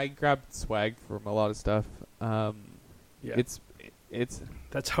 Yeah, I grabbed swag from a lot of stuff. Yeah. It's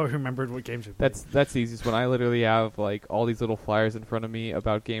That's how I remembered what games you played. That's the easiest one. I literally have like all these little flyers in front of me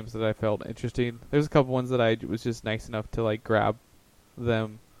about games that I felt interesting. There's a couple ones that I was just nice enough to like grab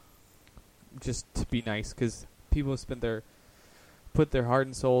them just to be nice because people spend their put their heart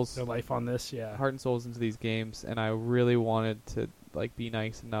and souls life on this. Yeah. heart and souls into these games, and I really wanted to like be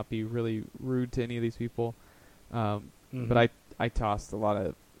nice and not be really rude to any of these people. But I tossed a lot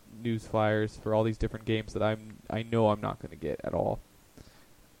of news flyers for all these different games that I know I'm not going to get at all.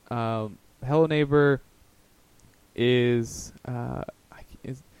 Hello Neighbor is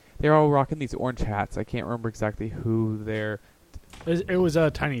they're all rocking these orange hats. I can't remember exactly who they're. It was a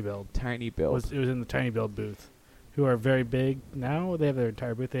Tiny Build. Tiny Build. It was in the Tiny Build booth, who are very big now. They have their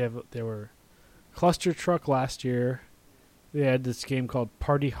entire booth. They were Cluster Truck last year. They had this game called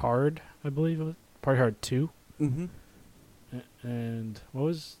Party Hard, I believe it was Party Hard 2. Mm-hmm. And what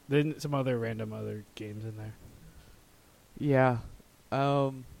was then some other random other games in there. Yeah.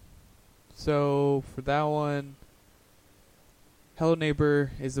 So for that one, Hello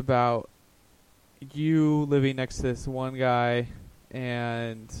Neighbor is about you living next to this one guy,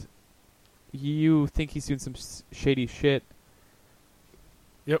 and you think he's doing some shady shit.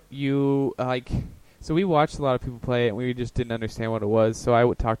 Yep. You so we watched a lot of people play it, and we just didn't understand what it was. So I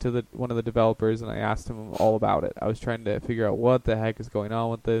would talk to one of the developers, and I asked him all about it. I was trying to figure out what the heck is going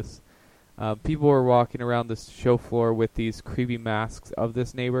on with this. People were walking around this show floor with these creepy masks of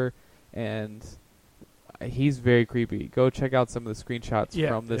this neighbor, and he's very creepy. Go check out some of the screenshots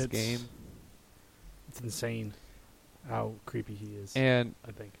from this game. It's insane how creepy he is. And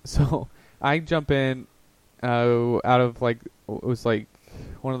I think so I jump in out of it was like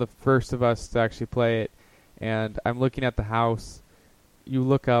one of the first of us to actually play it, and I'm looking at the house. You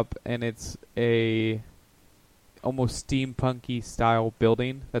look up, and it's a almost steampunky style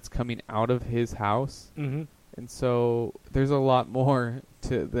building that's coming out of his house. Mm-hmm. And so there's a lot more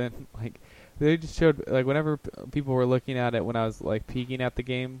to than they just showed whenever people were looking at it when I was peeking at the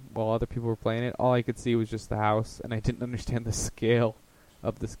game while other people were playing it, all I could see was just the house, and I didn't understand the scale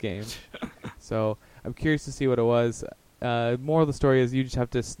of this game. So I'm curious to see what it was. Moral of the story is you just have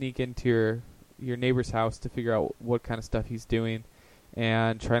to sneak into your neighbor's house to figure out what kind of stuff he's doing,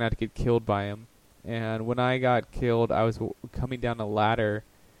 and try not to get killed by him. And when I got killed, I was coming down a ladder,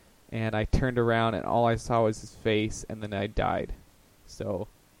 and I turned around, and all I saw was his face, and then I died. So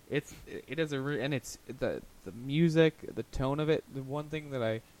it is and it's the music, the tone of it. The one thing that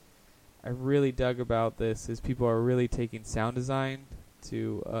I really dug about this is people are really taking sound design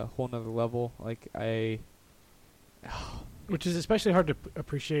to a whole nother level. Which is especially hard to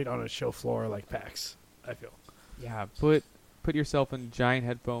appreciate on a show floor like PAX, I feel. Yeah, put yourself in giant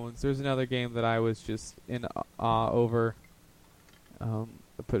headphones. There's another game that I was just in awe over.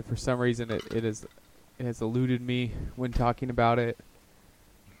 But for some reason it has eluded me when talking about it.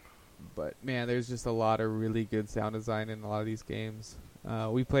 But man, there's just a lot of really good sound design in a lot of these games.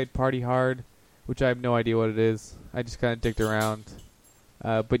 We played Party Hard, which I have no idea what it is. I just kind of dicked around.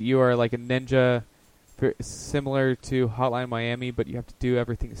 But you are like a ninja, similar to Hotline Miami, but you have to do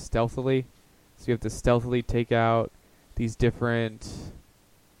everything stealthily. So you have to stealthily take out these different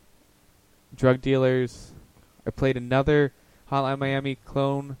drug dealers. I played another Hotline Miami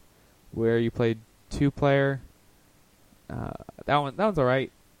clone where you played 2-player. That one's all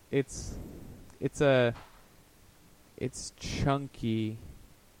right. It's chunky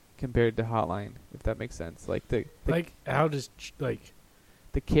compared to Hotline, if that makes sense. How does the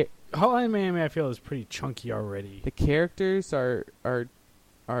Hotline Miami I feel is pretty chunky already. The characters are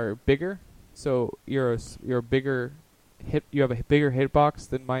bigger, so you're a bigger hit. You have a bigger hitbox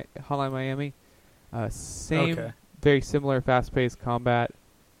than my Hotline Miami. Very similar fast-paced combat.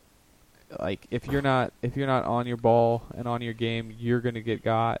 If you're not on your ball and on your game, you're gonna get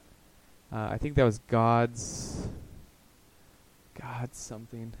got. I think that was God's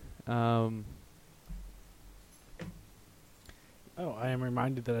something. I am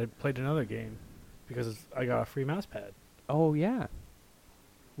reminded that I played another game because I got a free mouse pad. Oh yeah,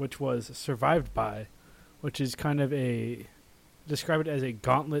 which was Survived By, which is kind of describe it as a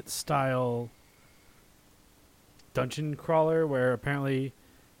gauntlet style dungeon crawler where apparently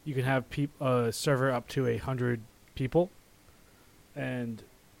you can have a server up to 100 people and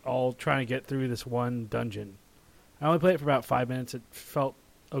all trying to get through this one dungeon. I only played it for about 5 minutes. It felt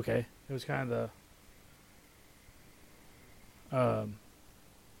okay. It was kind of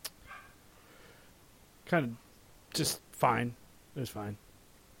just fine. It was fine.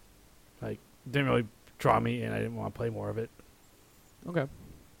 Didn't really draw me, and I didn't want to play more of it. Okay.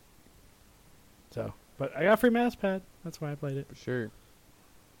 So, but I got a free mouse pad. That's why I played it. For sure.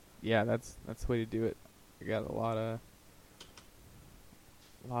 Yeah, that's the way to do it. I got a lot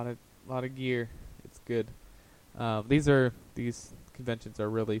of gear. It's good. These conventions are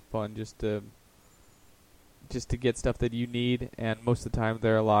really fun just to get stuff that you need, and most of the time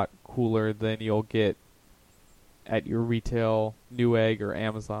they're a lot cooler than you'll get at your retail Newegg or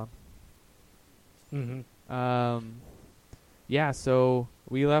Amazon. Mm-hmm. Yeah, so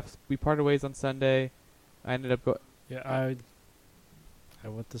we left. We parted ways on Sunday. I ended up Yeah, I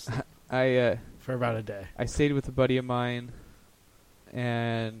went to sleep I for about a day. I stayed with a buddy of mine,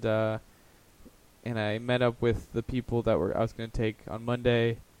 and I met up with the people that I was going to take on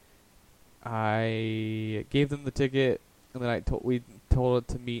Monday. I gave them the ticket, and then we told it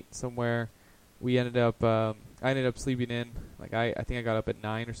to meet somewhere. We ended up I ended up sleeping in. Like I think I got up at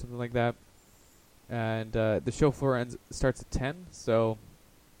 9 or something like that. And the show floor starts at 10, so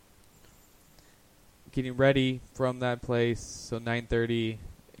getting ready from that place, so 9:30,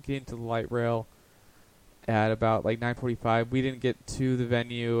 getting to the light rail at about like 9:45. We didn't get to the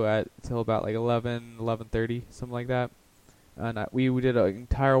venue till about like 11:30, something like that. And we did an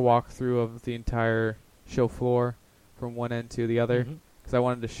entire walkthrough of the entire show floor from one end to the other because I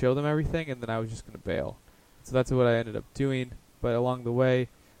wanted to show them everything, and then I was just going to bail. So that's what I ended up doing. But along the way,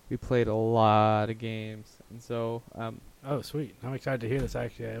 we played a lot of games, and so oh, sweet! I'm excited to hear this.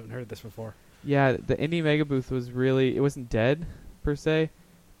 Actually, I haven't heard this before. Yeah, the Indie Mega Booth was really, it wasn't dead per se,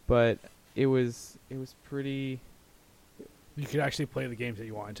 but it was pretty. You could actually play the games that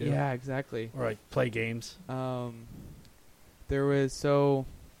you wanted to. Yeah, exactly. Or like play games. There was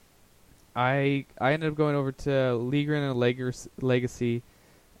I ended up going over to Ligren and Legacy.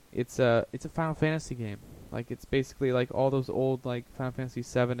 It's a Final Fantasy game. Like it's basically like all those old like Final Fantasy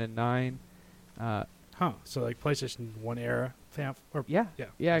 7 and 9. So like PlayStation 1 era yeah,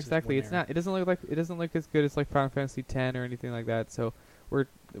 exactly. It doesn't look as good as like Final Fantasy 10 or anything like that. So we're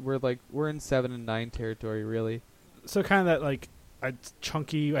in 7 and 9 territory really. So kind of that like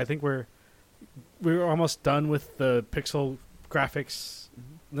chunky. I think we're almost done with the pixel graphics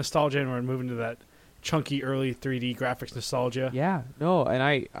nostalgia, and we're moving to that chunky early 3D graphics nostalgia. Yeah, no, and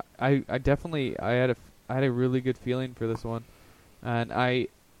I definitely I had a really good feeling for this one, and I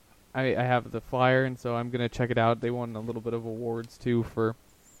have the flyer, and so I'm gonna check it out. They won a little bit of awards too for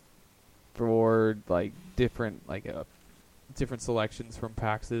like different selections from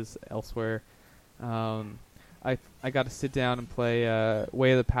PAXs elsewhere. I got to sit down and play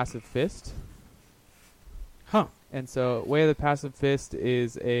Way of the Passive Fist. And so Way of the Passive Fist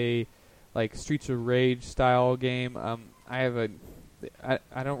is a like Streets of Rage style game. I haven't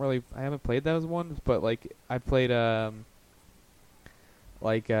played those ones, but like I played so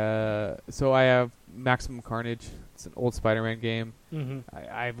I have Maximum Carnage. It's an old Spider-Man game.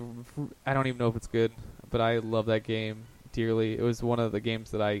 I don't even know if it's good, but I love that game dearly. It was one of the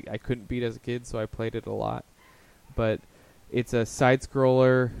games that I couldn't beat as a kid, so I played it a lot. But it's a side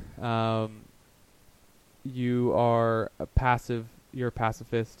scroller. You're a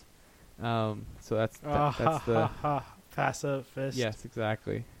pacifist. So that's the pacifist. Yes,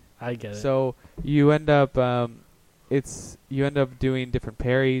 exactly. I get it. So you end up doing different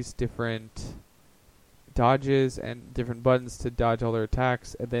parries, different dodges, and different buttons to dodge all their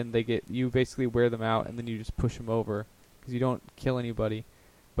attacks, and then you basically wear them out, and then you just push them over because you don't kill anybody,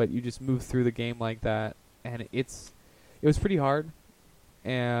 but you just move through the game like that, and it was pretty hard.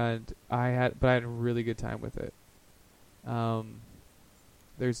 And I had a really good time with it.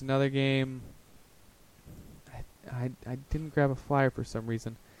 There's another game. I didn't grab a flyer for some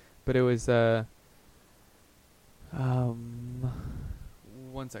reason, but it was 1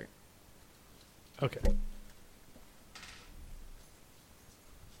 second. Okay.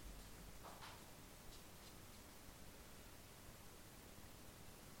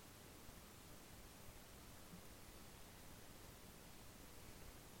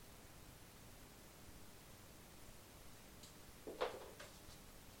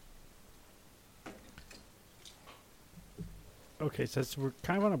 Okay, since we're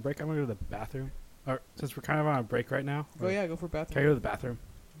kind of on a break, I'm going to go to the bathroom. Or since we're kind of on a break right now. Oh, yeah, go for a bathroom. Can I go to the bathroom?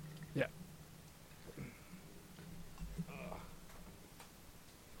 Yeah.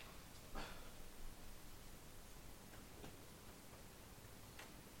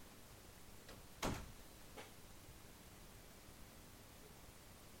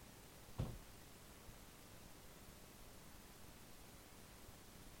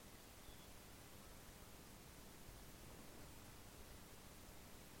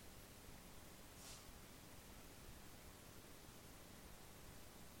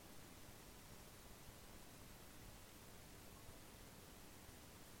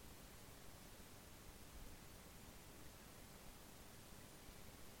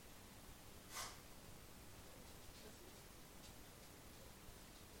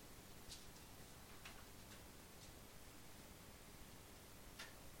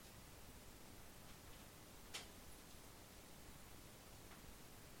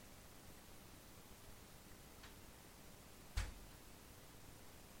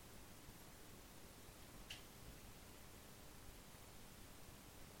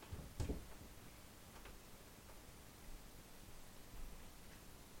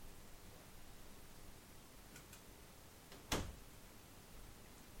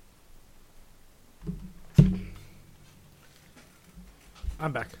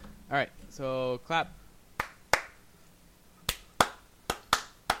 I'm back. All right, so clap.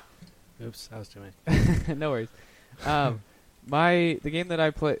 Oops, I was doing. No worries. The game that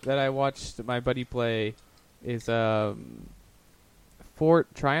I watched my buddy play is Fort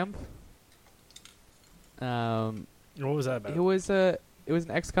Triumph. What was that about? It was an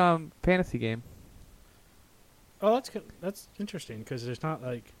XCOM fantasy game. Oh, that's interesting because there's not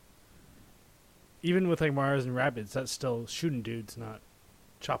like, even with like Mars and Rabbids, that's still shooting dudes, not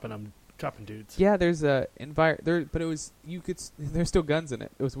chopping dudes. Yeah, there's a there, but it was there's still guns in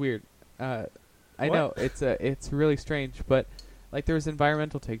it. It was weird. I What? know it's really strange, but like there was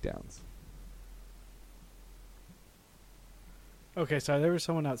environmental takedowns. Okay, so there was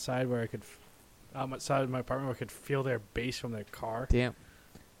someone outside where I could, outside of my apartment, where I could feel their base from their car. Damn.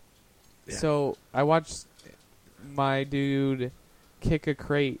 Yeah. So I watched my dude kick a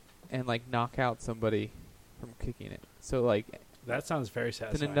crate and like knock out somebody from kicking it. So like That sounds very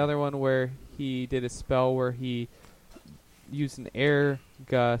satisfying. then another one where he did a spell where he used an air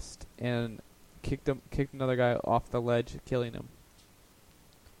gust and kicked another guy off the ledge, killing him.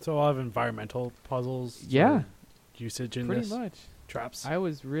 So a lot of environmental puzzles. Yeah. Usage in Pretty this. much. Traps. I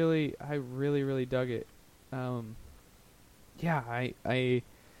really dug it. Yeah,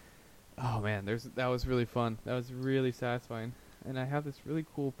 oh man, that was really fun. That was really satisfying. And I have this really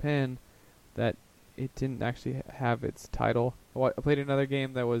cool pen that it didn't actually have its title. I played another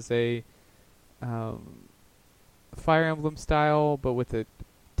game that was a Fire Emblem style, but with a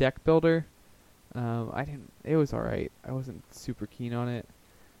deck builder. It was alright. I wasn't super keen on it.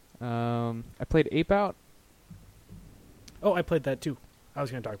 I played Ape Out. Oh, I played that too. I was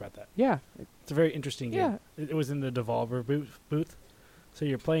going to talk about that. Yeah. It's a very interesting game. Yeah. It was in the Devolver booth. So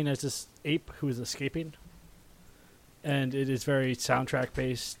you're playing as this ape who is escaping. And it is very soundtrack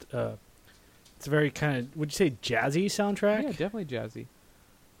based. It's a very kind of, would you say jazzy soundtrack? Yeah, definitely jazzy.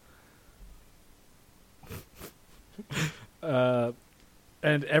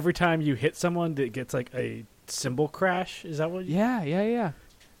 And every time you hit someone, it gets like a cymbal crash. Is that what you... Yeah.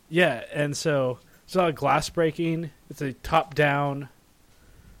 Yeah, and so it's a lot of glass breaking. It's a top-down,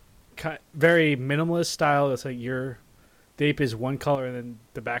 very minimalist style. It's like the ape is one color and then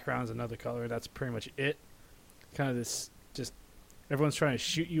the background is another color. That's pretty much it. Kind of this, just everyone's trying to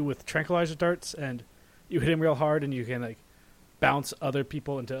shoot you with tranquilizer darts, and you hit them real hard, and you can like bounce other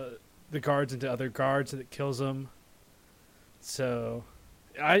people into the guards into other guards, and it kills them. So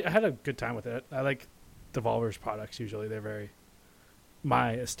I had a good time with it. I like Devolver's products usually. They're very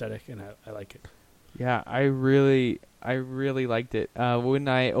my aesthetic, and I like it. Yeah, I really liked it. When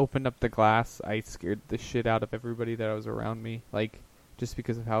I opened up the glass, I scared the shit out of everybody that was around me, like just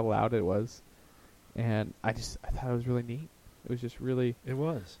because of how loud it was. And I thought it was really neat. It was just really. It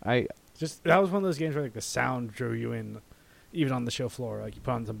was. That was one of those games where like the sound drew you in, even on the show floor. Like you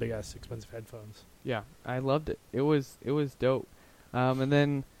put on some big ass expensive headphones. Yeah, I loved it. It was dope. And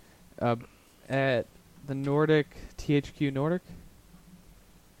then at the THQ Nordic.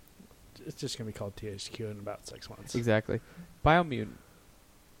 It's just gonna be called THQ in about 6 months. Exactly. Biomutant.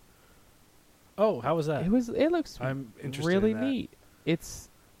 Oh, how was that? It looks I'm interested really in that. neat.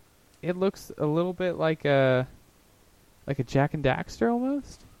 It looks a little bit like a Jack and Daxter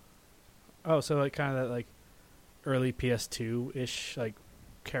almost. Oh, so like kind of that like early PS2 ish like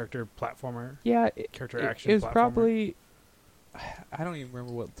character platformer. Yeah, character action. It was platformer. probably. I don't even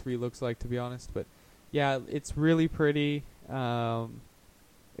remember what 3 looks like, to be honest, but yeah, it's really pretty.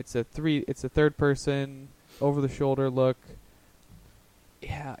 It's a third person over the shoulder look.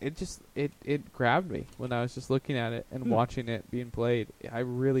 Yeah, it grabbed me when I was just looking at it and watching it being played. I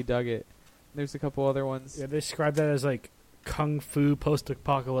really dug it. There's a couple other ones. Yeah, they describe that as like kung fu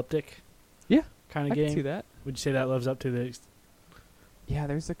post-apocalyptic. Yeah, kind of I game. can see that. Would you say that lives up to the? Yeah,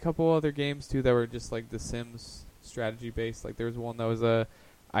 there's a couple other games too that were just like The Sims strategy based. Like there was one that was a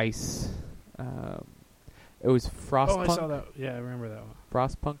ice. It was Frostpunk. Oh, I saw that. Yeah, I remember that one.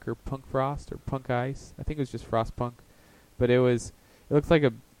 Frostpunk or Punk Frost or Punk Ice. I think it was just Frostpunk, but it looked like a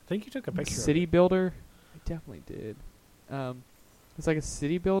I think you took a picture. city builder. I definitely did. It's like a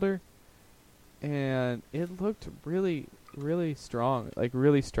city builder, and it looked really, really strong. Like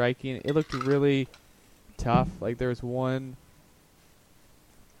really striking. It looked really tough. Like there was one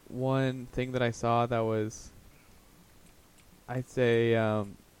thing that I saw that was, I'd say,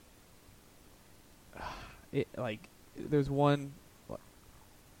 there's one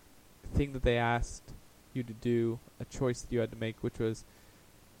thing that they asked you to do, a choice that you had to make, which was,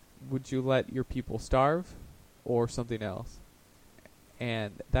 would you let your people starve or something else?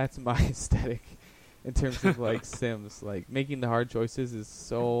 And that's my aesthetic in terms of like Sims. Like making the hard choices is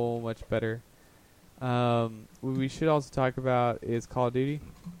so much better. What we should also talk about is Call of Duty.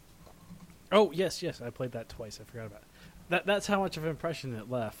 Oh, yes. I played that twice. I forgot about it. That's how much of an impression it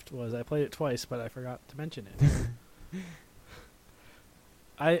left, was I played it twice, but I forgot to mention it.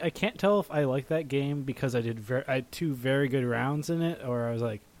 I can't tell if I like that game because I had 2 very good rounds in it, or I was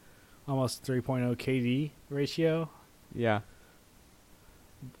like almost 3.0 KD ratio, Yeah.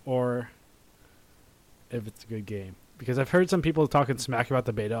 or if it's a good game. Because I've heard some people talking smack about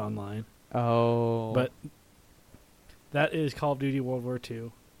the beta online. Oh. But that is Call of Duty World War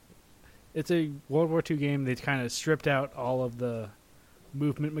II. It's a World War II game. They kind of stripped out all of the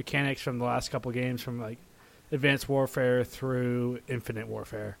movement mechanics from the last couple games, from like Advanced Warfare through Infinite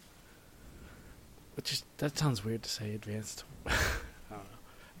Warfare. That sounds weird to say, advanced. I don't know.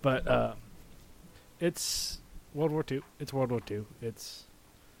 But it's World War II. It's World War II.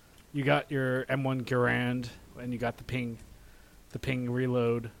 You got your M1 Garand, and you got the ping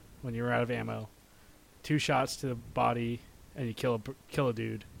reload when you're out of ammo. 2 shots to the body, and you kill a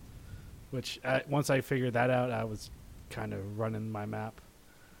dude. Which once I figured that out, I was kind of running my map.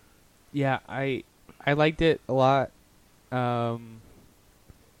 Yeah, I liked it a lot.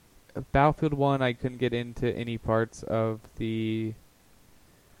 Battlefield 1, I couldn't get into any parts of the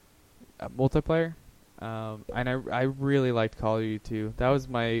multiplayer. And I really liked Call of Duty 2. That was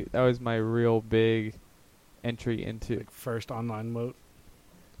my real big entry into Like first online mode.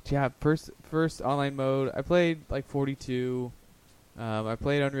 Yeah, first online mode. I played like 42. I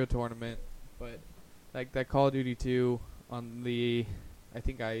played Unreal Tournament, but like that Call of Duty 2 on the, I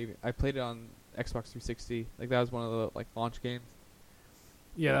think I played it on Xbox 360. Like that was one of the like launch games.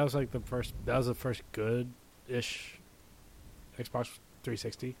 Yeah, that was like the first good-ish Xbox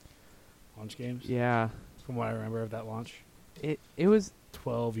 360 launch games. Yeah, From what I remember of that launch. it was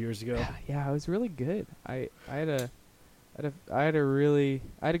 12 years ago. yeah, it was really good. I had a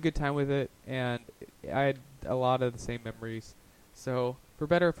good time with it, and I had a lot of the same memories. So for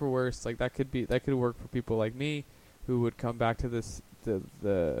better or for worse, like that could work for people like me who would come back to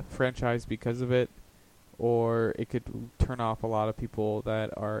the franchise because of it, or it could turn off a lot of people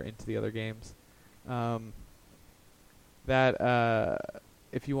that are into the other games.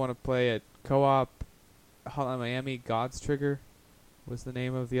 If you want to play it co-op, Hotline Miami God's Trigger was the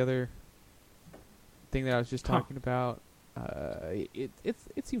name of the other thing that I was just talking about. It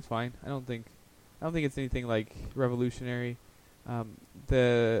seems fine. I don't think it's anything like revolutionary.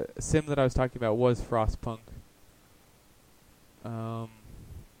 The sim that I was talking about was Frostpunk.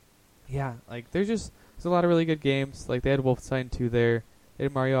 Yeah, like there's a lot of really good games. Like they had Wolfenstein 2 there, they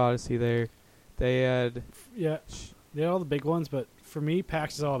had Mario Odyssey there, they had They had all the big ones, but for me,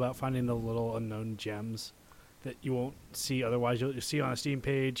 PAX is all about finding the little unknown gems that you won't see otherwise. You'll see on a Steam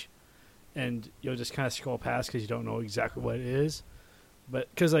page, and you'll just kind of scroll past because you don't know exactly what it is. But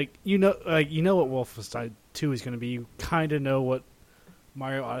because you know what Wolfenstein 2 is going to be, you kind of know what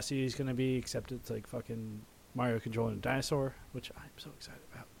Mario Odyssey is going to be, except it's like fucking Mario controlling a dinosaur, which I'm so excited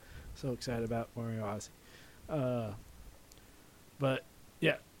about. So excited about Mario Odyssey. But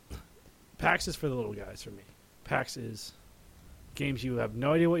yeah, PAX is for the little guys for me. PAX is games you have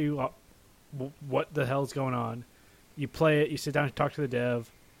no idea what the hell's going on. You play it, you sit down and talk to the dev.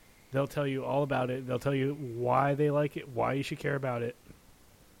 They'll tell you all about it. They'll tell you why they like it, why you should care about it.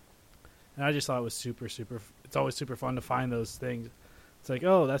 And I just thought it was super, super... It's always super fun to find those things. It's like,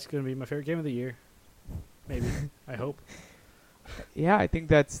 oh, that's going to be my favorite game of the year. Maybe. I hope. Yeah, I think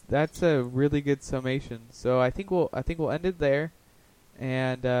that's a really good summation. So I think we'll end it there.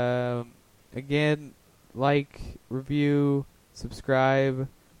 And again, like, review, subscribe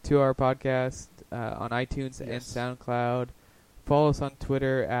to our podcast on iTunes and SoundCloud. Follow us on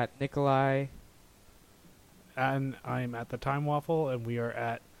Twitter at Nikolai. And I'm at the Time Waffle, and we are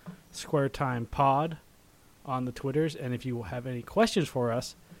at Square Time Pod on the Twitters. And if you have any questions for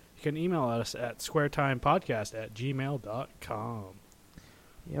us, you can email us at squaretimepodcast@gmail.com.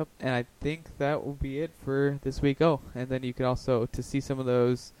 Yep, and I think that will be it for this week. Oh, and then you can also, to see some of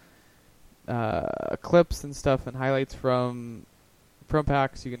those clips and stuff and highlights from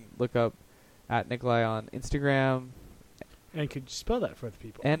PAX, you can look up at Nikolai on Instagram. And could you spell that for the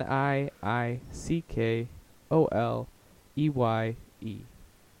people? NIICKOLEYE.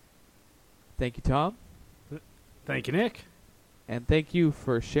 Thank you, Tom. Thank you, Nick. And thank you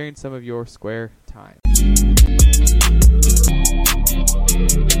for sharing some of your Square time.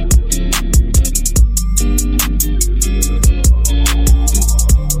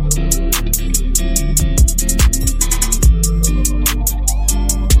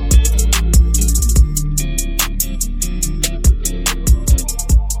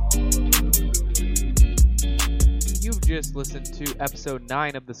 You've just just listened to episode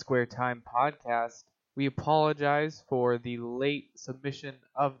 9 of the Square Time podcast. We apologize for the late submission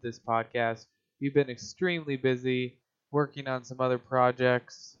of this podcast. We've been extremely busy working on some other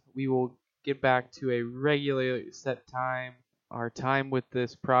projects. We will get back to a regularly set time. Our time with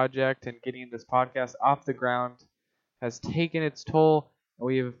this project and getting this podcast off the ground has taken its toll, and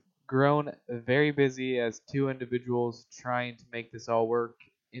we have grown very busy as two individuals trying to make this all work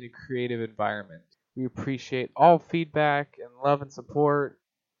in a creative environment. We appreciate all feedback and love and support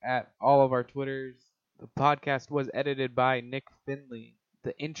at all of our Twitters. The podcast was edited by Nick Finley.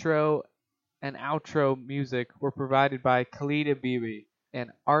 The intro and outro music were provided by Khalid Abibi,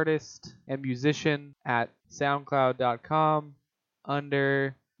 an artist and musician at soundcloud.com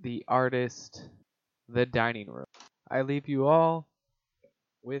under the artist The Dining Room. I leave you all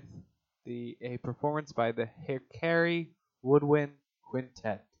with a performance by the Hikari Woodwind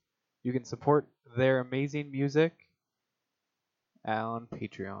Quintet. You can support their amazing music on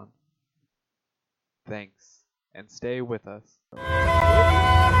Patreon. Thanks, and stay with us.